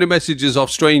so many messages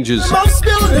of strangers,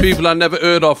 people I never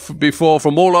heard of before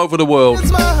from all over the world.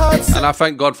 And I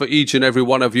thank God for each and every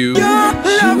one of you. Your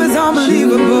love is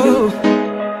unbelievable.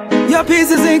 Your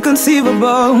peace is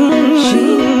inconceivable.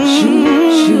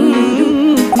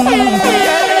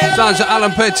 Sounds to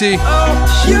Alan Petty.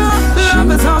 Your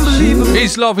love is unbelievable.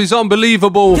 His love is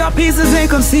unbelievable. Your peace is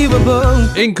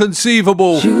inconceivable.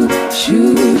 Inconceivable.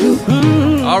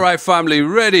 Alright, family,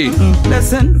 ready?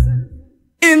 Listen.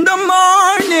 In the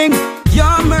morning,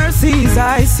 your mercies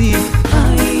I see.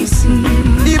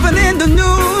 Even in the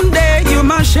noonday, you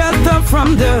my shelter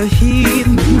from the heat.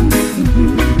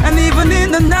 And even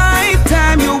in the night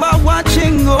time, you are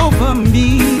watching over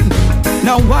me.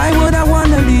 Now why would I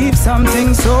wanna leave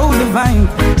something so divine?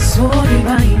 So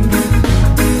divine.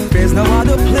 There's no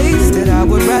other place that I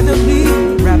would rather be.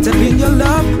 Wrapped up in your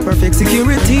love, perfect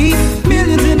security.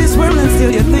 Millions in this world and still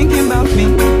you're thinking about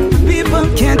me. People,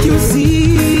 can't you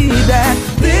see that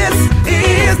this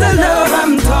is the love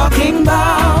I'm talking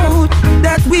about?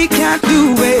 That we can't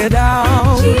do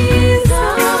without. Jesus.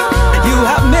 You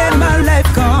have made my life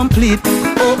complete.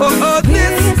 Oh,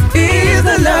 this is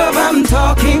the love I'm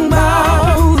talking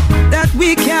about. That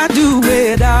we can't do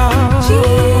without.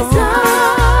 Jesus.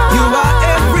 You are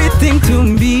everything to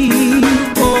me.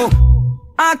 Oh,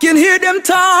 I can hear them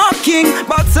talking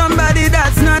about somebody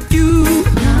that's not you.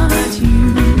 Not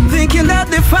you. Thinking that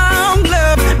they found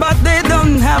love, but they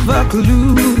don't have a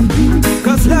clue.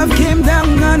 Cause love came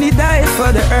down and he died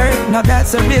for the earth. Now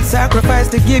that's a big sacrifice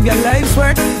to give your life's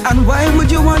worth. And why would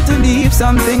you want to leave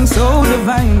something so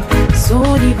divine? So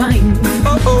divine.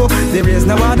 Oh, there is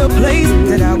no other place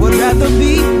that I would rather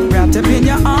be. Wrapped up in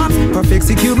your arms, perfect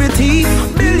security.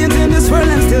 Billions in this world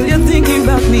and still you're thinking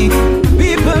about me.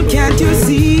 People, can't you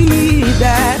see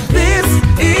that this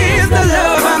is the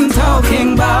love I'm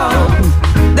talking about?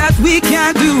 That we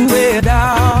can't do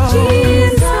without.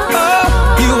 Jesus.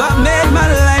 Oh, you have made my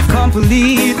life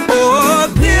complete. Oh,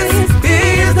 this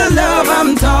is the love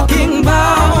I'm talking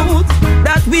about.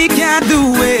 That we can't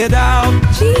do without.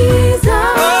 Jesus.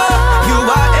 Oh, you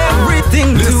are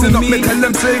everything Listen to up, me. me tell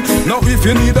them sing. Now if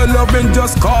you need a loving,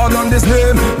 just call on this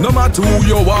name. No matter who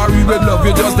you are, we will love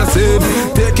you just the same.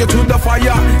 Take you through the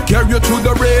fire, carry you through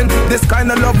the rain. This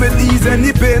kind of love will ease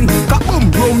any pain.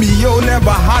 Kaboom, Romeo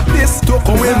never had this. Took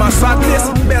away my sadness.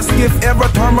 Best gift ever,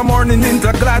 turn my morning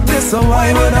into gladness. So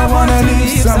why would I wanna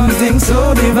leave something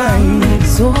so divine?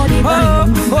 So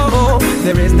divine. Oh,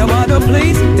 there is no other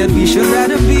place that we should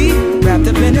rather be. Wrapped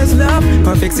up in his love,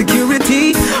 perfect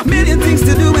security. Million things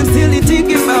to do and still you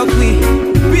thinking about me.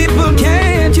 People,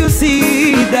 can't you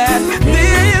see that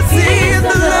this is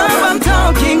the love I'm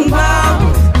talking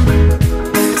about?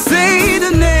 Say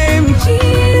the name.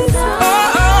 Jesus.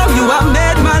 Oh, you have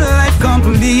made my life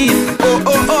complete.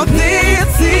 Oh,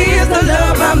 this is the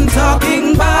love I'm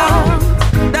talking about.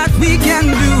 That we can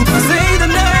do. Say the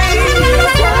name.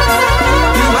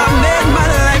 You have made my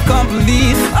life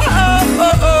complete.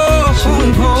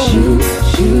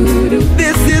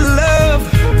 This is love.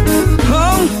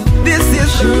 Oh, this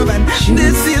is love, and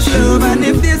this is love. And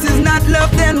if this is not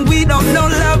love, then we don't know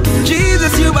love.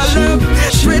 Jesus, you are love,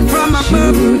 straight from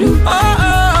above.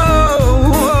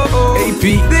 AP.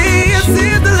 This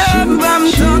is the love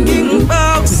I'm talking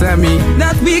about. Sammy,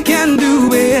 that we can do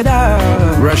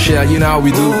without. Russia, you know how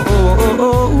we do.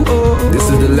 This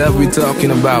is the love we're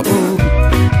talking about.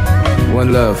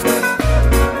 One love.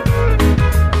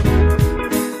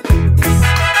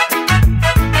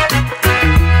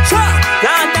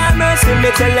 Me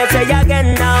tell you say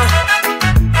again now.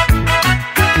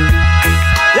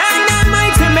 Like that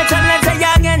mighty, me tell you say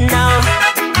again now.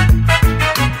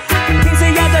 King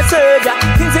say you're the surgeon,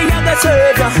 King say you're the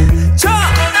surgeon. Chop.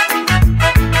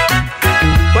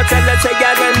 But tell you say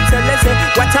again, tell you say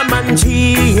what a man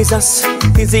Jesus.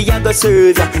 King say you're the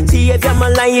surgeon, Savior my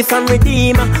life and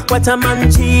Redeemer. What a man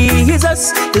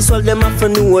Jesus. This all them have to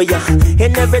know ya.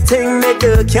 In everything me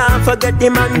do, can't forget the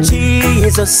man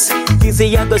Jesus. King say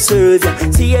you're the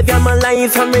surgeon, Savior my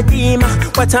life and Redeemer.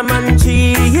 What a man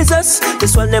Jesus.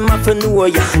 This one them have to know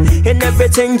ya. In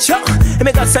everything, sure.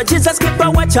 Me got say Jesus keep a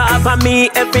watch over me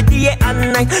every day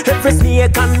and night. Every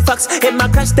snake and fox, in my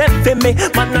cash them for me.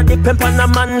 Man a depend on a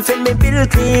man for me bill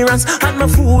clearance. And my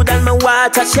food and my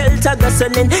water, shelter, gas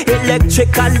gasoline,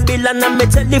 electrical bill and my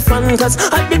telephone. Cause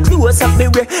all the clothes of me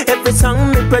wear, every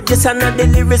song me produce and all the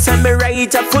lyrics and me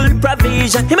write a full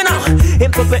provision. Hear me now,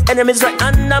 him put my enemies right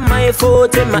under my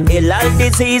foot. In my ill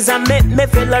disease and make me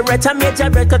feel a right a major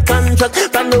record contract.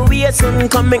 But no way soon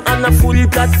coming on a full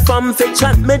platform for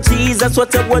chant me Jesus.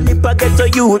 What a whole heap I get to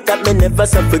you that me never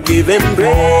suffer. Give him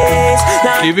praise.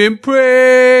 Now Give him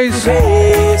praise.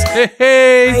 praise. Hey,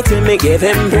 hey. Right till me give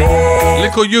him praise.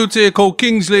 Little youth here called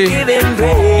Kingsley. Give him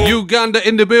praise. Uganda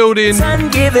in the building.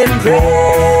 And give him praise.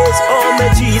 Oh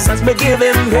my Jesus, me give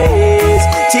him praise.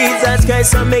 Jesus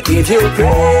Christ, so me give you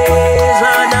praise.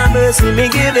 Lord have mercy, me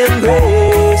give him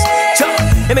praise.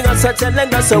 Let me go such a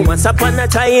leg, so once upon a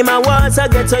time I was a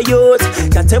ghetto youth.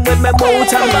 Chatting with my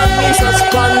boat and banging so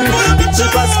fun. People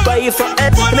pass by for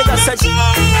it. Let me go such.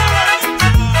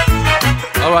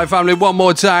 All right, family, one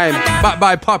more time. Back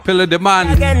by popular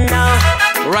demand. Again now.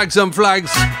 Rags and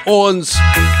flags, horns,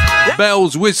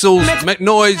 bells, whistles, make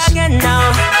noise. Again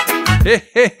now. Hey,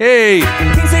 hey, hey.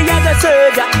 Kings of Yaga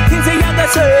Surja. Kings of Yaga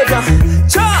Surja.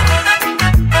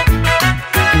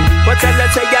 But tell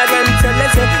us again, tell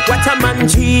us what a man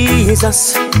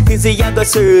Jesus is the Yaga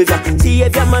Surja.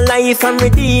 Savior my life and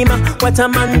redeemer. What a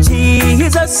man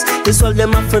Jesus. This all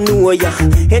them have to know ya.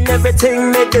 In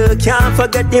everything me do, can't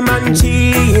forget the man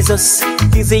Jesus.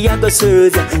 He's the Yaga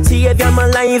Surja. Savior my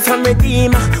life and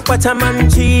redeemer. What a man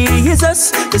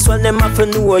Jesus. This all them have to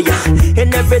know ya.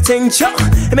 In everything, sure.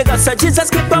 Me got so Jesus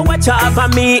keep a watch over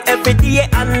me every day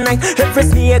and night. Every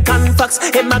snake and fox,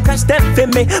 in my cash them for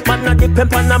me. Man not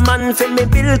depend on a man for me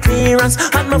bill clearance.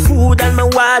 And my food and my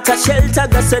water, shelter,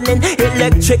 gasoline,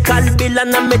 electrical bill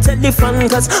and my telephone.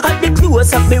 Cause all the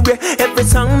clothes of me wear, every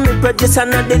song me produce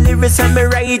and all the lyrics and me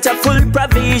write a full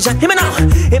provision. Hear me now,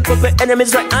 him put my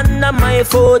enemies right under my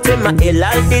foot. In my ill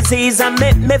disease and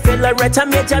make me feel a right a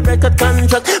major record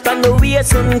contract. But no way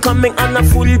soon coming on a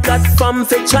full platform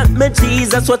for chant me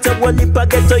Jesus. What a whole heap I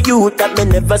get to you that me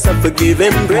never suffer. Give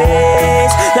him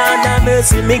praise. Lord have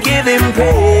mercy, me give him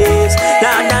praise.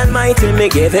 Lord Almighty, me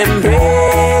give him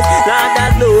praise. Lord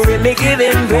of glory, me give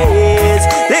him praise.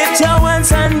 Lift your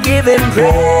hands and give him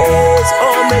praise.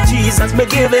 Oh my Jesus, me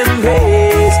give him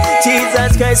praise.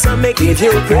 Jesus Christ, so me give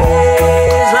you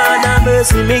praise. Lord have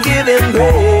mercy, me give him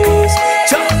praise.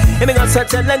 Let me go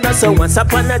such a leg, so once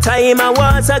upon a time I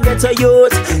was a ghetto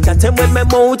youth. Chatting with my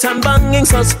mouth and banging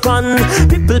so fun.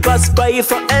 People pass by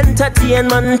for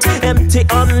entertainment. Empty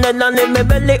handed and in my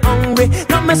belly hungry.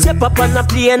 Now me step up on a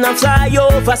plane and fly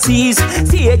overseas.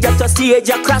 Stage after stage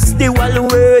across the whole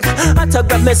world. I to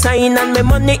grab my sign and my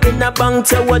money in a bank.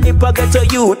 To one if I get to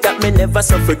you that me never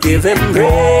suffer. Give him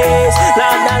praise.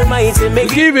 Lord Almighty, me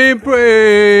Give him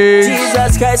praise.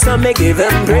 Jesus Christ, so me give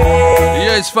him praise.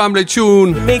 Yes, family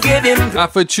tune. Me give him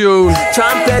After tune.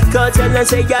 trumpet cut and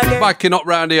say again. Backing up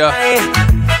round here.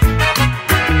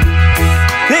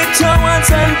 Lift your hands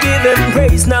and give him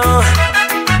praise now.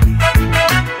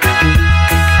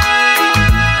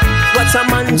 What a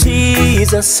man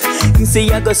Jesus. He's the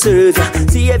Yaga Surja.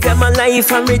 Savior my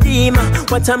life and redeemer.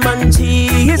 What a man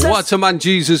Jesus. What a man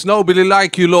Jesus. Nobody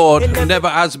like you, Lord. Never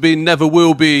has been, never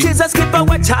will be. Jesus keep a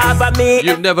watch over me.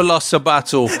 You've never lost a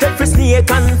battle. Every snake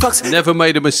and fox. Never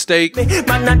made a mistake.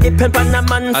 Man not depend on a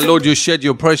man. And Lord, you shed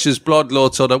your precious blood,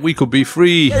 Lord, so that we could be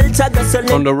free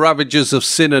from the ravages of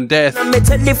sin and death.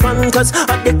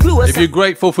 If you're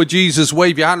grateful for Jesus,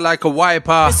 wave your hand like a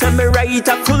wiper.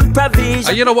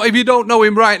 And you know what? If you don't know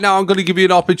him right now, I'm going to give you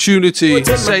an opportunity.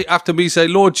 Say after me, say,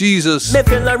 Lord Jesus,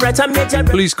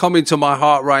 please come into my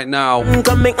heart right now.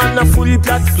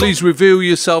 Please reveal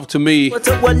yourself to me.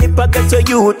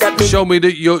 Show me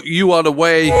that you are the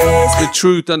way, the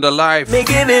truth, and the life.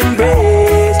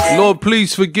 Lord,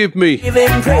 please forgive me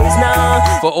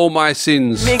for all my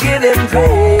sins.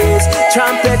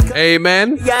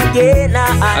 Amen.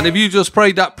 And if you just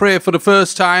prayed that prayer for the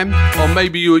first time, or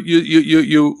maybe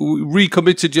you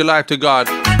recommitted your life to God,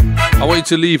 I want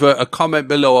you to leave a comment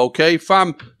below, okay?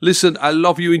 Fam, listen, I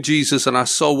love you in Jesus and I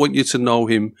so want you to know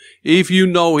him. If you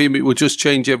know him, it will just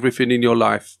change everything in your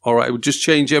life, all right? It will just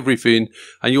change everything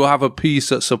and you'll have a peace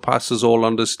that surpasses all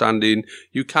understanding.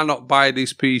 You cannot buy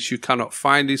this peace. You cannot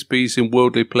find this peace in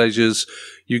worldly pleasures.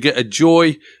 You get a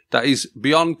joy that is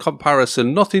beyond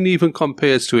comparison. Nothing even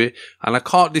compares to it. And I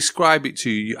can't describe it to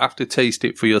you. You have to taste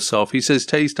it for yourself. He says,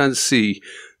 taste and see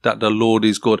that the Lord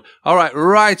is good. All right,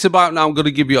 right about now, I'm going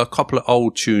to give you a couple of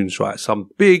old tunes, right?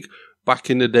 Some big back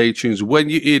in the day tunes.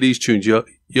 When you hear these tunes, you're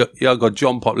going to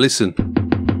jump up. Listen.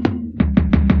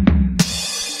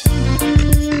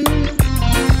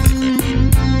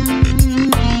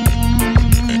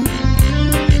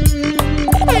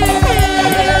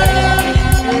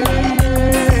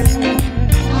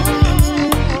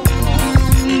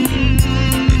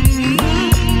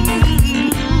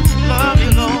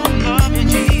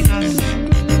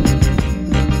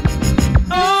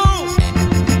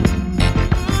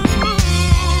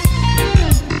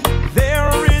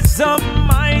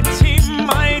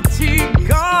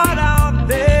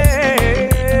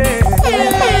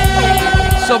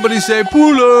 Somebody say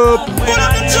pull up.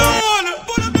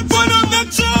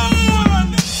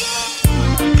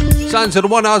 Sounds of the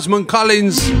one Osmond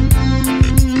Collins.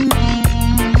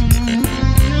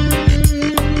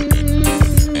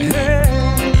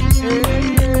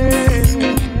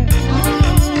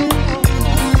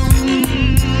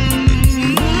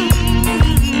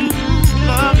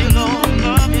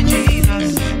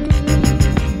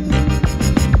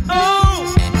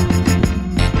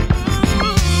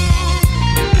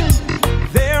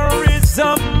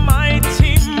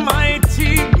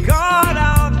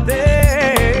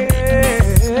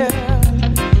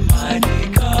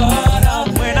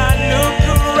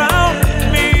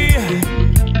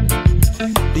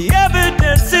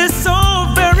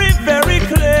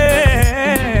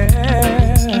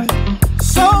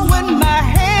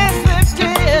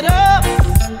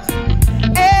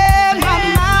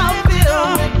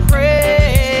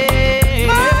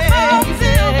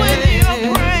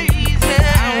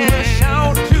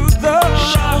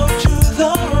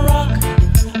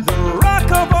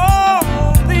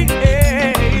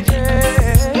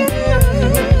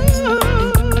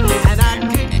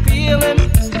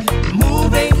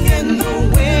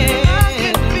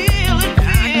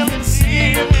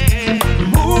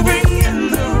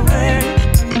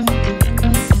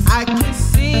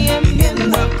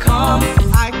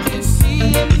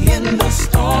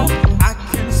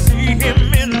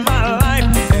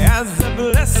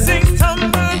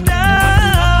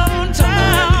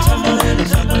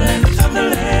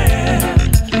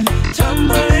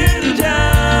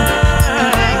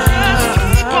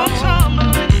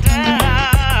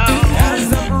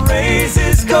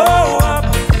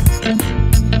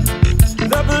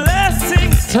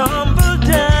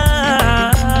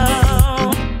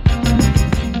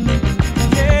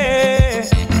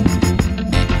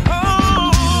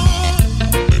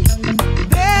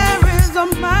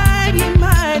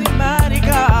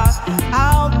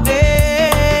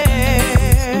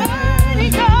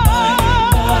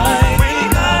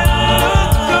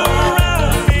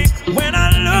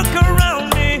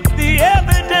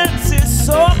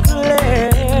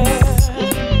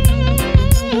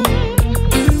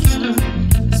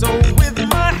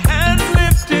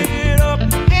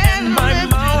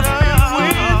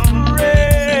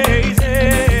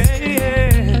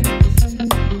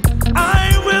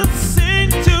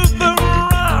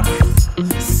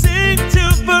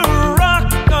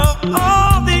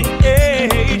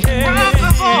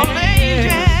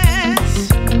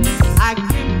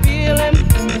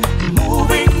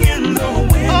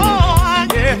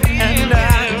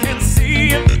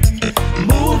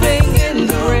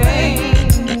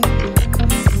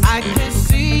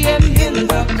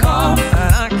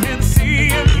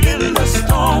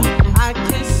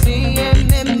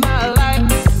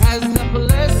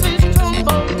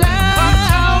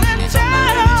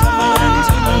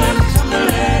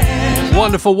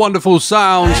 Wonderful, wonderful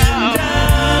sounds.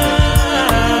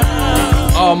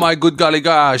 Oh my good golly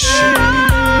gosh.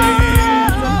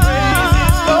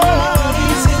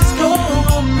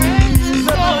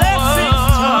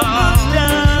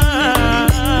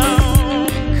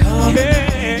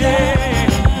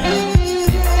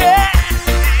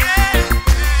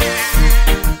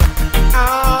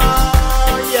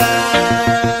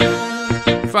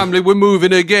 Family, we're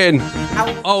moving again.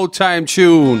 Old time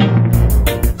tune.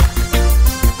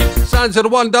 Sounds of the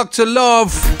one Dr.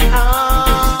 Love.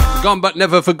 Gone but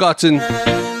never forgotten.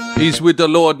 He's with the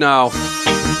Lord now.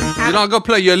 You know, I'm gonna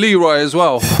play your Leroy as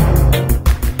well.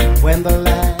 When the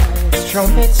last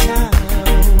trumpet sound,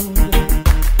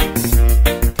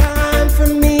 time for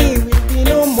me will be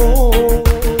no more.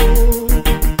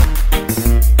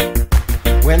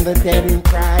 When the dead in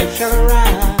Christ shall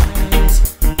rise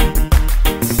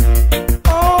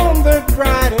on the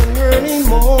bright and early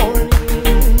morning,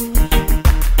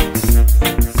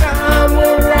 some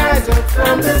will rise up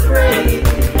from the grave,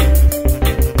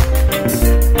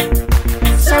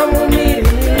 some will meet in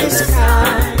the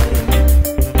sky.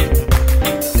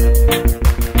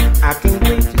 I can't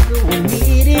wait to go and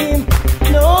meet him,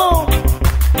 no,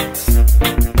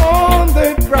 on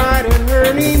the bright and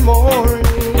early morning.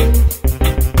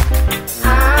 I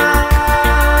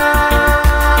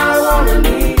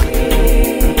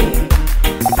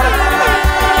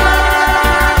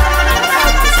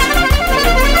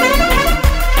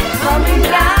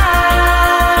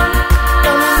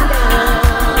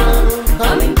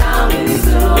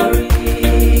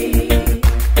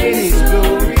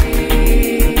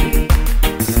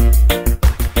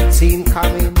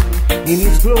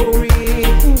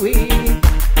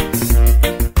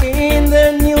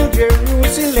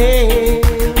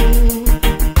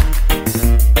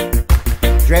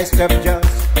dressed up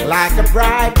just like a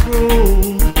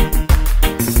bridegroom,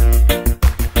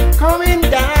 coming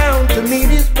down to meet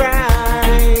his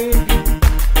bride.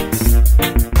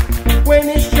 When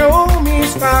he showed me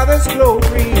his father's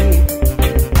glory,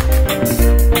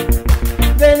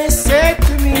 then he said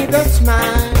to me, that's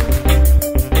mine.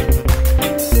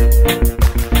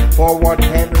 For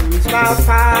whatever is my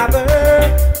father,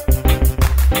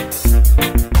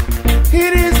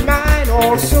 it is mine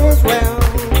also as well.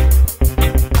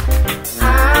 I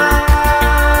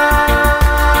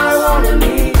wanna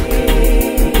meet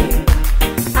him.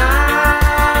 I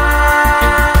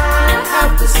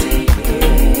have to see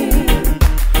him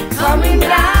coming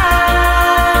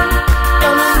down,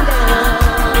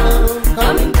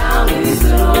 coming down in his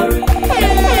glory.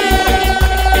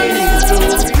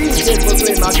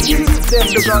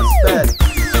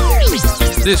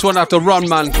 This one have to run,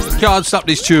 man. Can't stop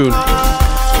this tune.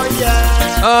 Oh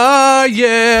yeah. Oh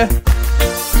yeah.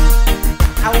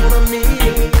 I wanna meet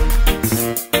him.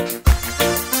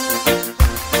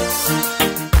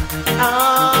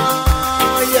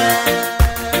 Oh yeah.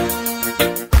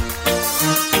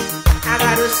 I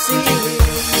gotta see him.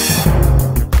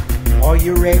 Are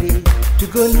you ready to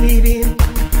go meet him?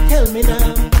 Tell me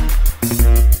now.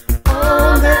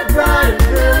 On that bright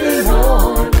and early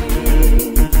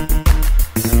morning,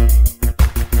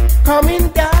 coming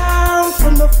down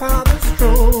from the Father's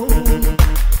throne,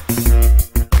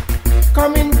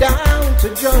 coming down to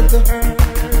judge the earth.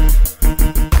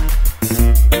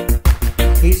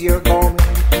 He's your garment,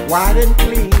 white and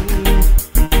clean.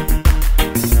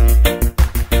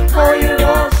 Are you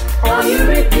washed? Are you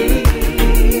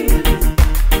redeemed?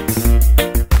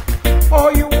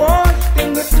 Are you washed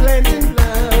in the cleansing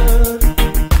blood?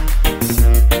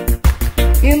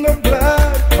 In the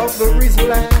blood of the risen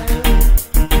Lamb.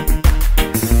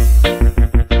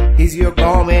 Is your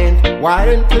garment white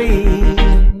and clean?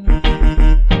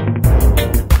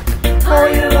 Are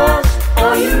you washed?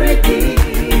 Are you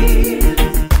redeemed?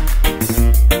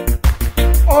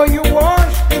 Are you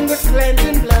washed in the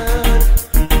cleansing blood?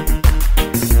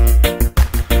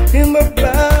 In the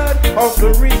blood of the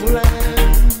risen Lamb.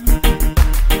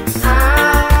 I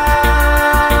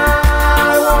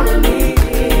wanna meet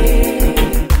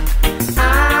him. I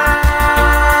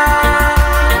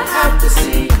have to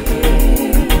see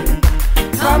him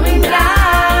coming down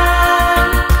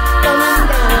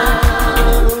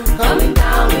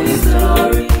in his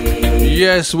glory.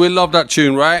 Yes, we love that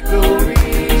tune, right?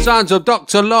 Sounds of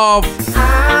Dr. Love. I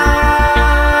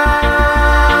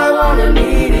wanna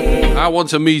meet him. I want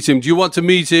to meet him. Do you want to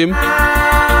meet him? I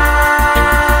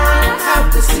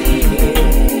have to see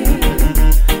him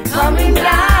coming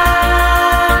down.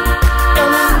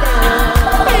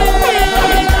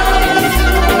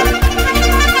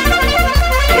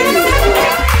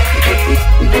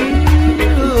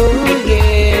 Ooh,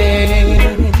 yeah.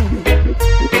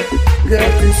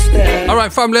 Got to stand. All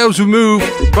right, family, as we move,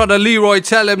 brother Leroy,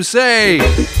 tell him, say.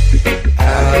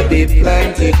 I'll be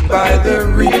planted by the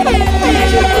river.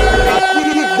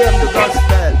 Give them the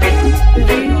gospel.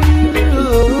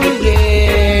 Ooh,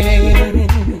 yeah.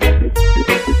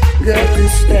 Got to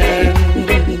stand.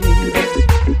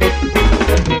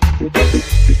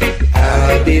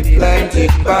 I'll be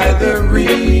planted by the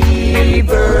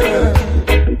river,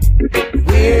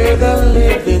 where the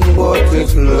living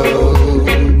waters flow,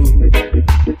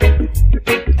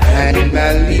 and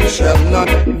my leaf shall not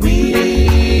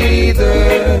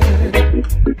wither,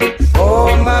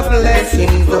 for my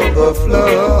blessings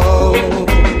overflow.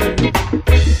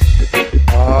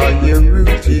 Are you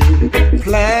rooted,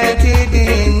 planted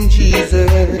in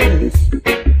Jesus?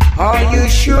 Are you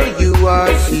sure you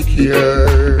are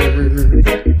secure?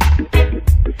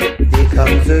 There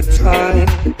comes a time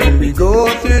when we go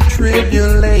through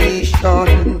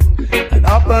tribulation, and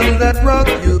up on that rock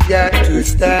you got to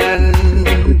stand.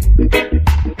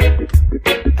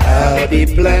 I'll be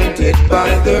planted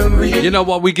by the river. You know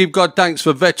what? We give God thanks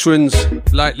for veterans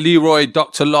like Leroy,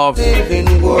 Dr. Love.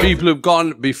 People who've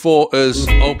gone before us,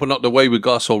 open up the way with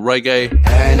gospel reggae.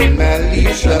 And my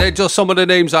leaf shall They're just some of the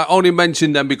names. I only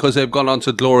mention them because they've gone on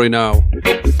to glory now.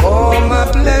 for my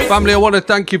blessings. Family, I want to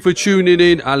thank you for tuning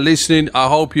in and listening. I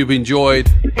hope you've enjoyed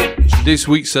this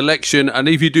week's selection. And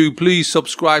if you do, please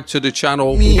subscribe to the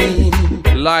channel.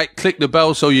 Like, click the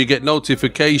bell so you get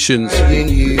notifications.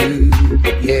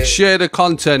 Share the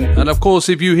content. And of course,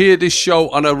 if you hear this show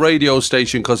on a radio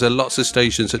station, because there are lots of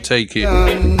stations that take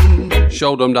it,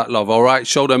 show them that love, all right?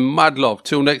 Show them mad love.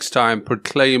 Till next time,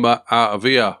 Proclaima out of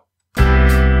here.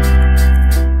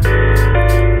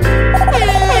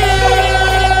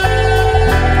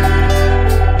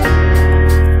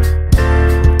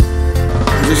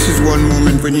 This is one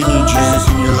moment moment when you need Jesus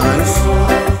in your life.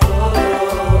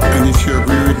 And if you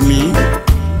agree with me,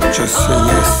 just say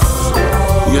yes.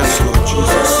 Yes, Lord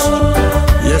Jesus.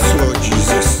 Yes, Lord Jesus.